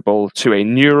and visible to a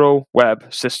Neuro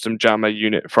Web System Jammer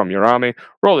unit from your army.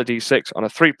 Roll a d6 on a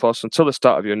 3+ until the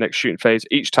start of your next shooting phase.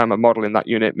 Each time a model in that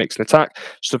unit makes an attack,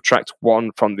 subtract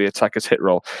 1 from the attacker's hit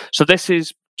roll. So this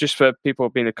is just for people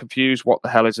being confused. What the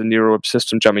hell is a Neuro Web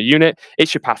System Jammer unit?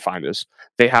 It's your Pathfinders.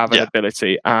 They have an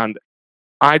ability, and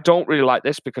I don't really like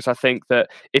this because I think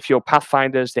that if your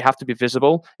Pathfinders, they have to be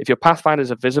visible. If your Pathfinders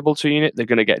are visible to a unit, they're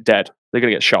going to get dead. They're going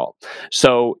to get shot.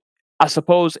 So I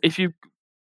suppose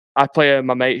I play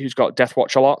my mate who's got Death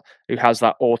Watch a lot, who has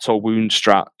that auto wound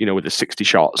strat, with the 60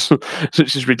 shots,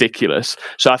 which is ridiculous.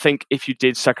 So I think if you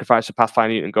did sacrifice a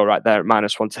Pathfinder unit and go right there at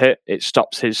 -1 to hit, it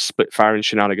stops his split firing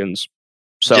shenanigans.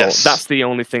 So that's the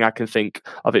only thing I can think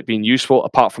of it being useful.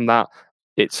 Apart from that,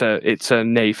 it's a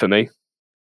nay for me.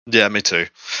 Yeah, me too.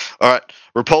 All right.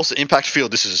 Repulsor Impact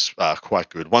Field. This is quite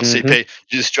good. 1 CP.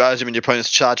 Use stratagem in your opponent's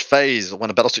charge phase.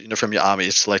 When a battlesuit unit from your army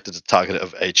is selected as target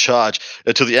of a charge,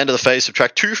 until the end of the phase,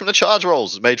 subtract 2 from the charge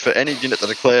rolls made for any unit that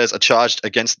declares a charge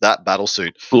against that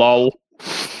battlesuit. Lol.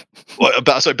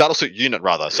 So battlesuit unit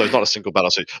rather. So it's not a single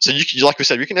battlesuit. So you like we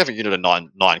said, you can have a unit of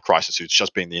nine crisis suits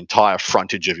just being the entire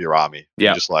frontage of your army. Yeah.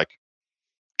 You're just like,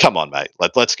 come on, mate.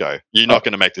 Let's go. You're not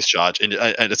going to make this charge, and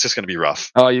it's just going to be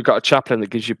rough. Oh, you've got a chaplain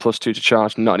that gives you +2 to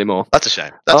charge. Not anymore. That's a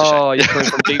shame. You're coming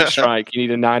from Deep Strike. You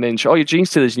need a 9-inch. Oh, your Gene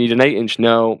Stealers, you need an 8-inch.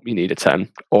 No, you need a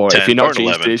 10. Or 10, if you're not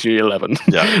Gene Stealers, you need 11.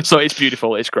 Yeah. So it's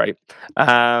beautiful. It's great.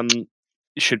 You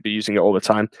should be using it all the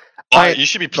time. You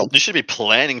should be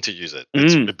planning to use it.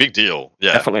 It's a big deal.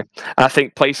 Yeah, definitely. I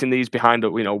think placing these behind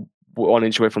 1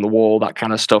 inch away from the wall, that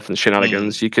kind of stuff, and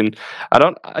shenanigans. You could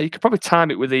probably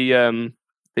time it with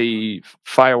the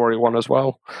Fire Warrior one as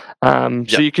well.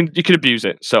 So you can abuse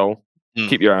it. So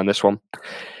keep your eye on this one.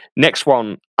 Next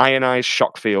one, Ionized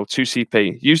Shock Field, 2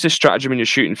 CP. Use this stratagem in your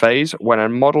shooting phase. When a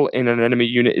model in an enemy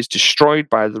unit is destroyed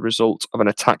by the result of an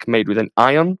attack made with an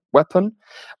ion weapon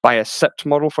by a Sept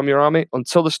model from your army,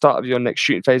 until the start of your next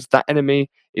shooting phase, that enemy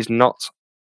is not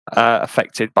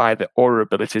affected by the aura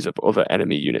abilities of other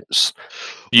enemy units.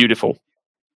 Beautiful.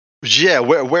 Yeah,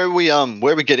 where are we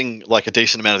getting like a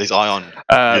decent amount of these ion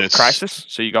units? Crisis.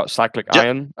 So you got cyclic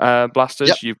ion blasters.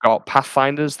 Yep. You've got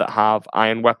Pathfinders that have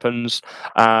ion weapons.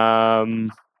 Cyclic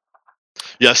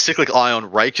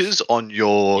ion rakers on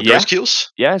your ghost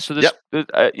kills. Yeah. So there's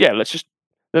let's just.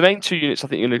 The main 2 units I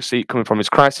think you're going to see coming from is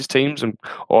crisis teams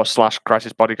or /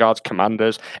 crisis bodyguards,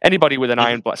 commanders, anybody with an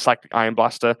cyclic iron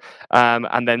blaster,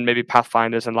 and then maybe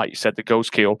Pathfinders and, like you said, the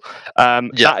ghost kill.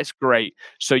 That is great.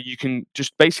 So you can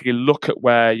just basically look at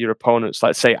where your opponents,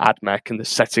 let's say AdMech, and they're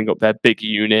setting up their big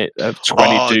unit of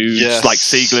 20 dudes, like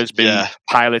Siegler's been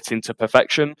piloting to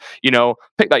perfection.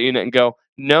 Pick that unit and go,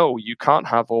 no, you can't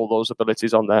have all those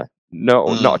abilities on there. No,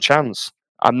 not a chance.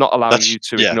 I'm not allowing you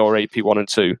to ignore AP 1 and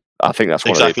 2. I think that's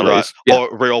one exactly of the right. Yeah.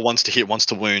 Or reroll once to hit, once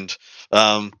to wound.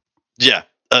 That's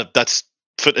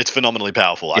It's phenomenally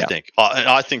powerful, I think.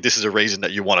 I think this is a reason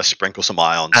that you want to sprinkle some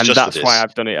ions and just for that's this. why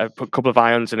I've done it. I've put a couple of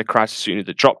ions in a crisis unit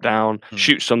that drop down,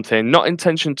 shoot something, not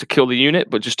intention to kill the unit,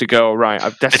 but just to go, right,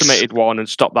 I've decimated one and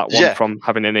stop that one from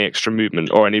having any extra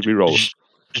movement or any rerolls.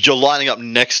 You're lining up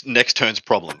next turn's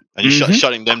problem, and you're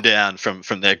shutting them down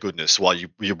from their goodness while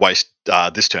you waste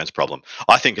this turn's problem.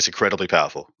 I think it's incredibly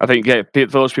powerful. I think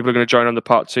those people are going to join on the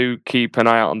part 2. Keep an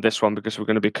eye out on this one because we're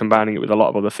going to be combining it with a lot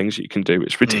of other things that you can do.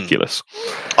 It's ridiculous.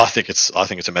 I think it's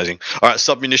amazing. All right,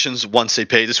 submunitions 1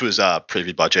 CP. This was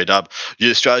previewed by JDub.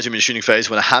 Use stratagem in the shooting phase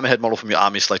when a hammerhead model from your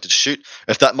army is selected to shoot.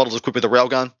 If that model is equipped with a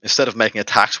railgun, instead of making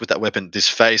attacks with that weapon this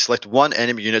phase, select one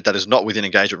enemy unit that is not within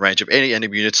engagement range of any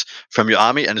enemy units from your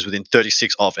army and is within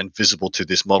 36 of and visible to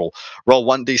this model. Roll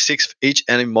 1d6 for each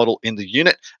enemy model in the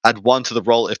unit. Add 1 to the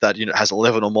roll if that unit has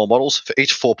 11 or more models. For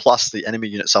each 4+, the enemy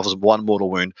unit suffers 1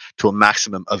 mortal wound to a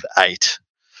maximum of 8.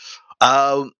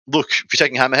 Look, if you're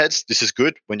taking hammerheads, this is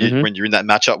good when you're in that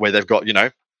matchup where they've got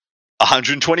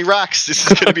 120 racks. This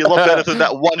is going to be a lot better than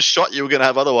that one shot you were going to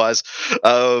have otherwise.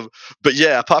 But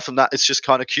yeah, apart from that, it's just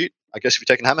kind of cute, I guess, if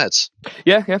you're taking hammerheads.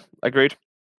 Yeah, agreed.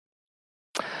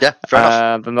 Yeah, fair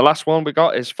enough. Then the last one we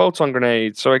got is photon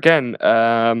grenade. So again,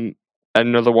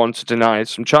 another one to deny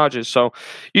some charges. So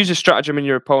use a stratagem in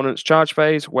your opponent's charge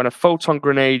phase. When a photon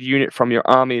grenade unit from your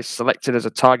army is selected as a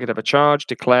target of a charge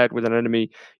declared with an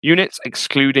enemy unit,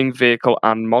 excluding vehicle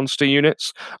and monster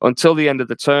units, until the end of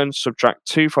the turn, subtract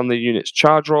 2 from the unit's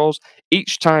charge rolls.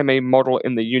 Each time a model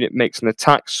in the unit makes an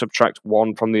attack, subtract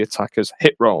 1 from the attacker's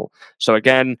hit roll. So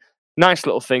again, nice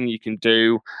little thing you can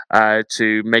do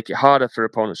to make it harder for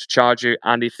opponents to charge you.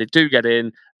 And if they do get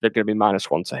in, they're going to be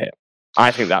 -1 to hit. I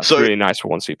think that's really nice for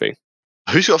 1 CP.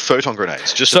 Who's got photon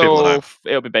grenades? Just so people know.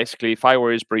 It'll be basically Fire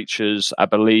Warriors, Breaches, I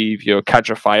believe, your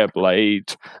Cadra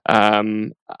Fireblade.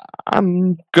 I'm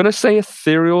going to say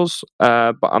Ethereals,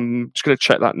 but I'm just going to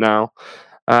check that now.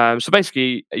 So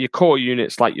basically, your core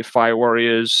units like your Fire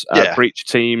Warriors, Breach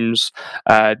teams,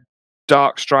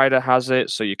 Dark Strider has it,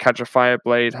 so your Cadra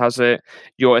Fireblade has it.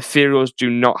 Your Ethereals do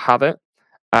not have it.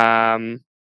 And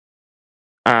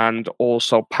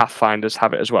also Pathfinders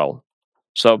have it as well.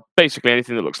 So basically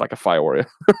anything that looks like a Fire Warrior.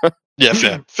 Yeah,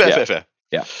 fair.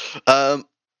 Yeah.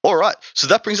 All right. So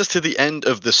that brings us to the end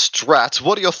of the strats.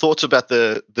 What are your thoughts about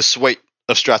the suite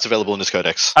of strats available in this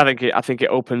codex? I think it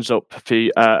opens up for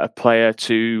a player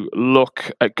to look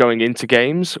at going into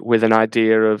games with an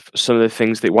idea of some of the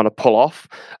things they want to pull off,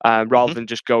 rather than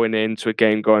just going into a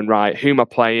game going, right, who am I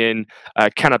playing?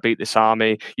 Can I beat this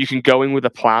army? You can go in with a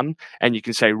plan and you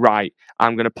can say, right,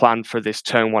 I'm going to plan for this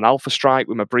turn 1 alpha strike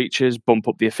with my breaches, bump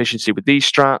up the efficiency with these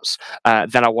strats.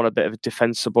 Then I want a bit of a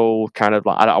defensible kind of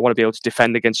I want to be able to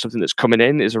defend against something that's coming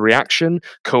in as a reaction.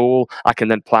 Cool. I can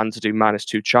then plan to do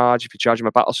 -2 charge if you're charging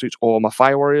my battle suits or my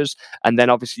Fire Warriors. And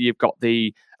then obviously you've got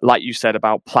like you said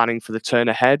about planning for the turn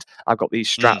ahead. I've got these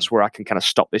strats where I can kind of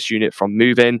stop this unit from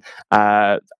moving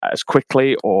as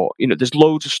quickly, or there's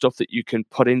loads of stuff that you can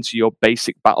put into your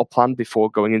basic battle plan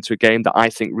before going into a game that I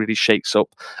think really shakes up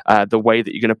the way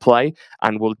that you're going to play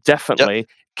and will definitely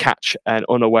catch an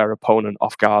unaware opponent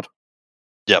off guard.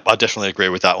 Yep, I definitely agree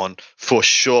with that one for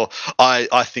sure.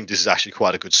 I think this is actually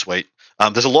quite a good suite.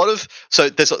 There's a lot of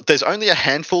there's only a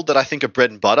handful that I think are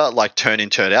bread and butter, like turn in,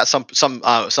 turn out. Some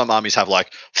armies have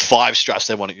like 5 strats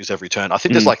they want to use every turn. I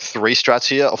think there's like 3 strats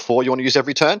here or 4 you want to use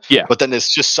every turn. Yeah. But then there's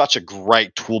just such a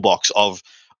great toolbox of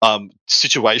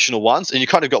situational ones, and you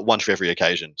kind of got one for every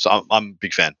occasion. So I'm a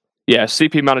big fan. Yeah,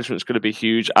 CP management is going to be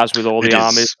huge, as with all the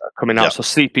armies coming out. So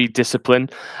CP discipline,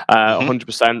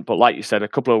 100%. But like you said, a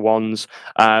couple of ones.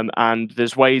 And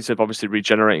there's ways of obviously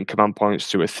regenerating command points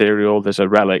to Ethereal. There's a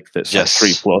relic that's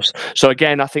 3+. So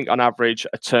again, I think on average,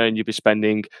 a turn you'll be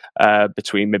spending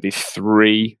between maybe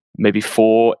 3, maybe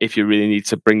 4 if you really need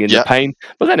to bring in the pain.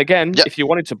 But then again, if you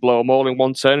wanted to blow them all in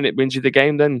one turn and it wins you the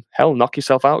game, then hell, knock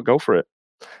yourself out, go for it.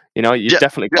 You've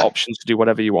definitely got options to do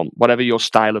whatever you want, whatever your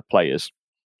style of play is.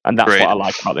 And that's what I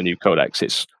like about the new codex.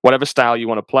 It's whatever style you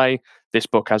want to play, this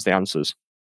book has the answers.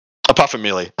 Apart from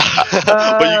melee.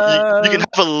 But you can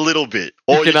have a little bit.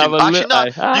 Or you can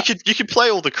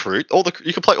play all the Crute.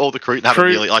 You can play all the Crute and have a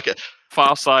melee like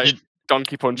Farsight,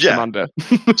 Donkey Punch Commander.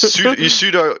 Your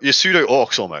pseudo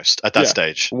orcs almost at that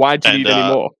stage. Why do you need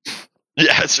any more?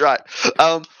 Yeah, that's right.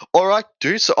 All right,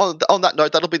 dude. So on that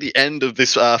note, that'll be the end of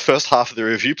this first half of the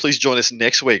review. Please join us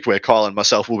next week where Kyle and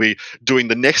myself will be doing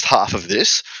the next half of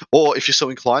this. Or if you're so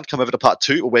inclined, come over to part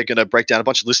 2 where we're going to break down a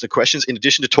bunch of listener questions in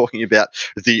addition to talking about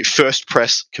the first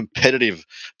press competitive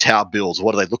Tau builds.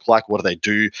 What do they look like? What do they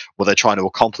do? What are they trying to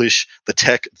accomplish? The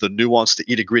tech, the nuance, the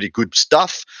itty-gritty good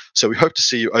stuff. So we hope to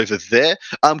see you over there.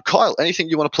 Kyle, anything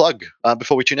you want to plug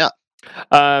before we tune out?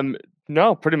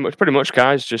 No, pretty much,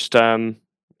 guys. Just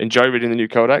enjoy reading the new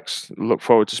Codex. Look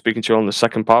forward to speaking to you on the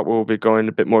second part, where we'll be going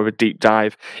a bit more of a deep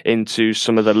dive into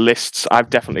some of the lists. I've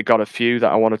definitely got a few that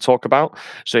I want to talk about.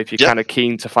 So if you're kind of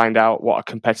keen to find out what a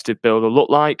competitive build will look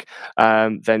like,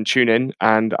 then tune in,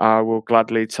 and I will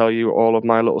gladly tell you all of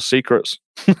my little secrets.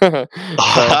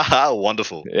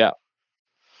 Wonderful. Yeah.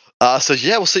 So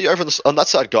yeah, we'll see you over on that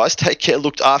side, guys. Take care,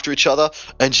 look after each other,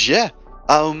 and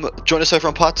join us over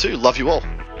on part 2. Love you all.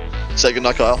 Say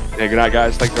goodnight, Kyle. Yeah, good night,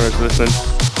 guys. Thank you very much for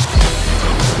listening.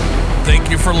 Thank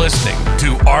you for listening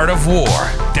to Art of War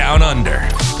Down Under,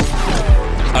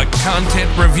 a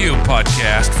content review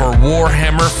podcast for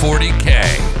Warhammer 40k,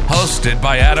 hosted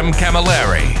by Adam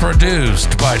Camilleri,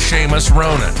 produced by Seamus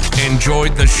Ronan.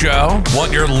 Enjoyed the show?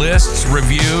 Want your lists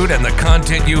reviewed and the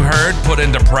content you heard put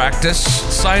into practice?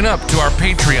 Sign up to our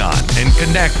Patreon and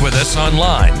connect with us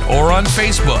online or on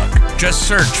Facebook. Just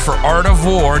search for Art of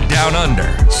War Down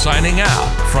Under. Signing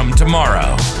out from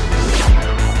tomorrow.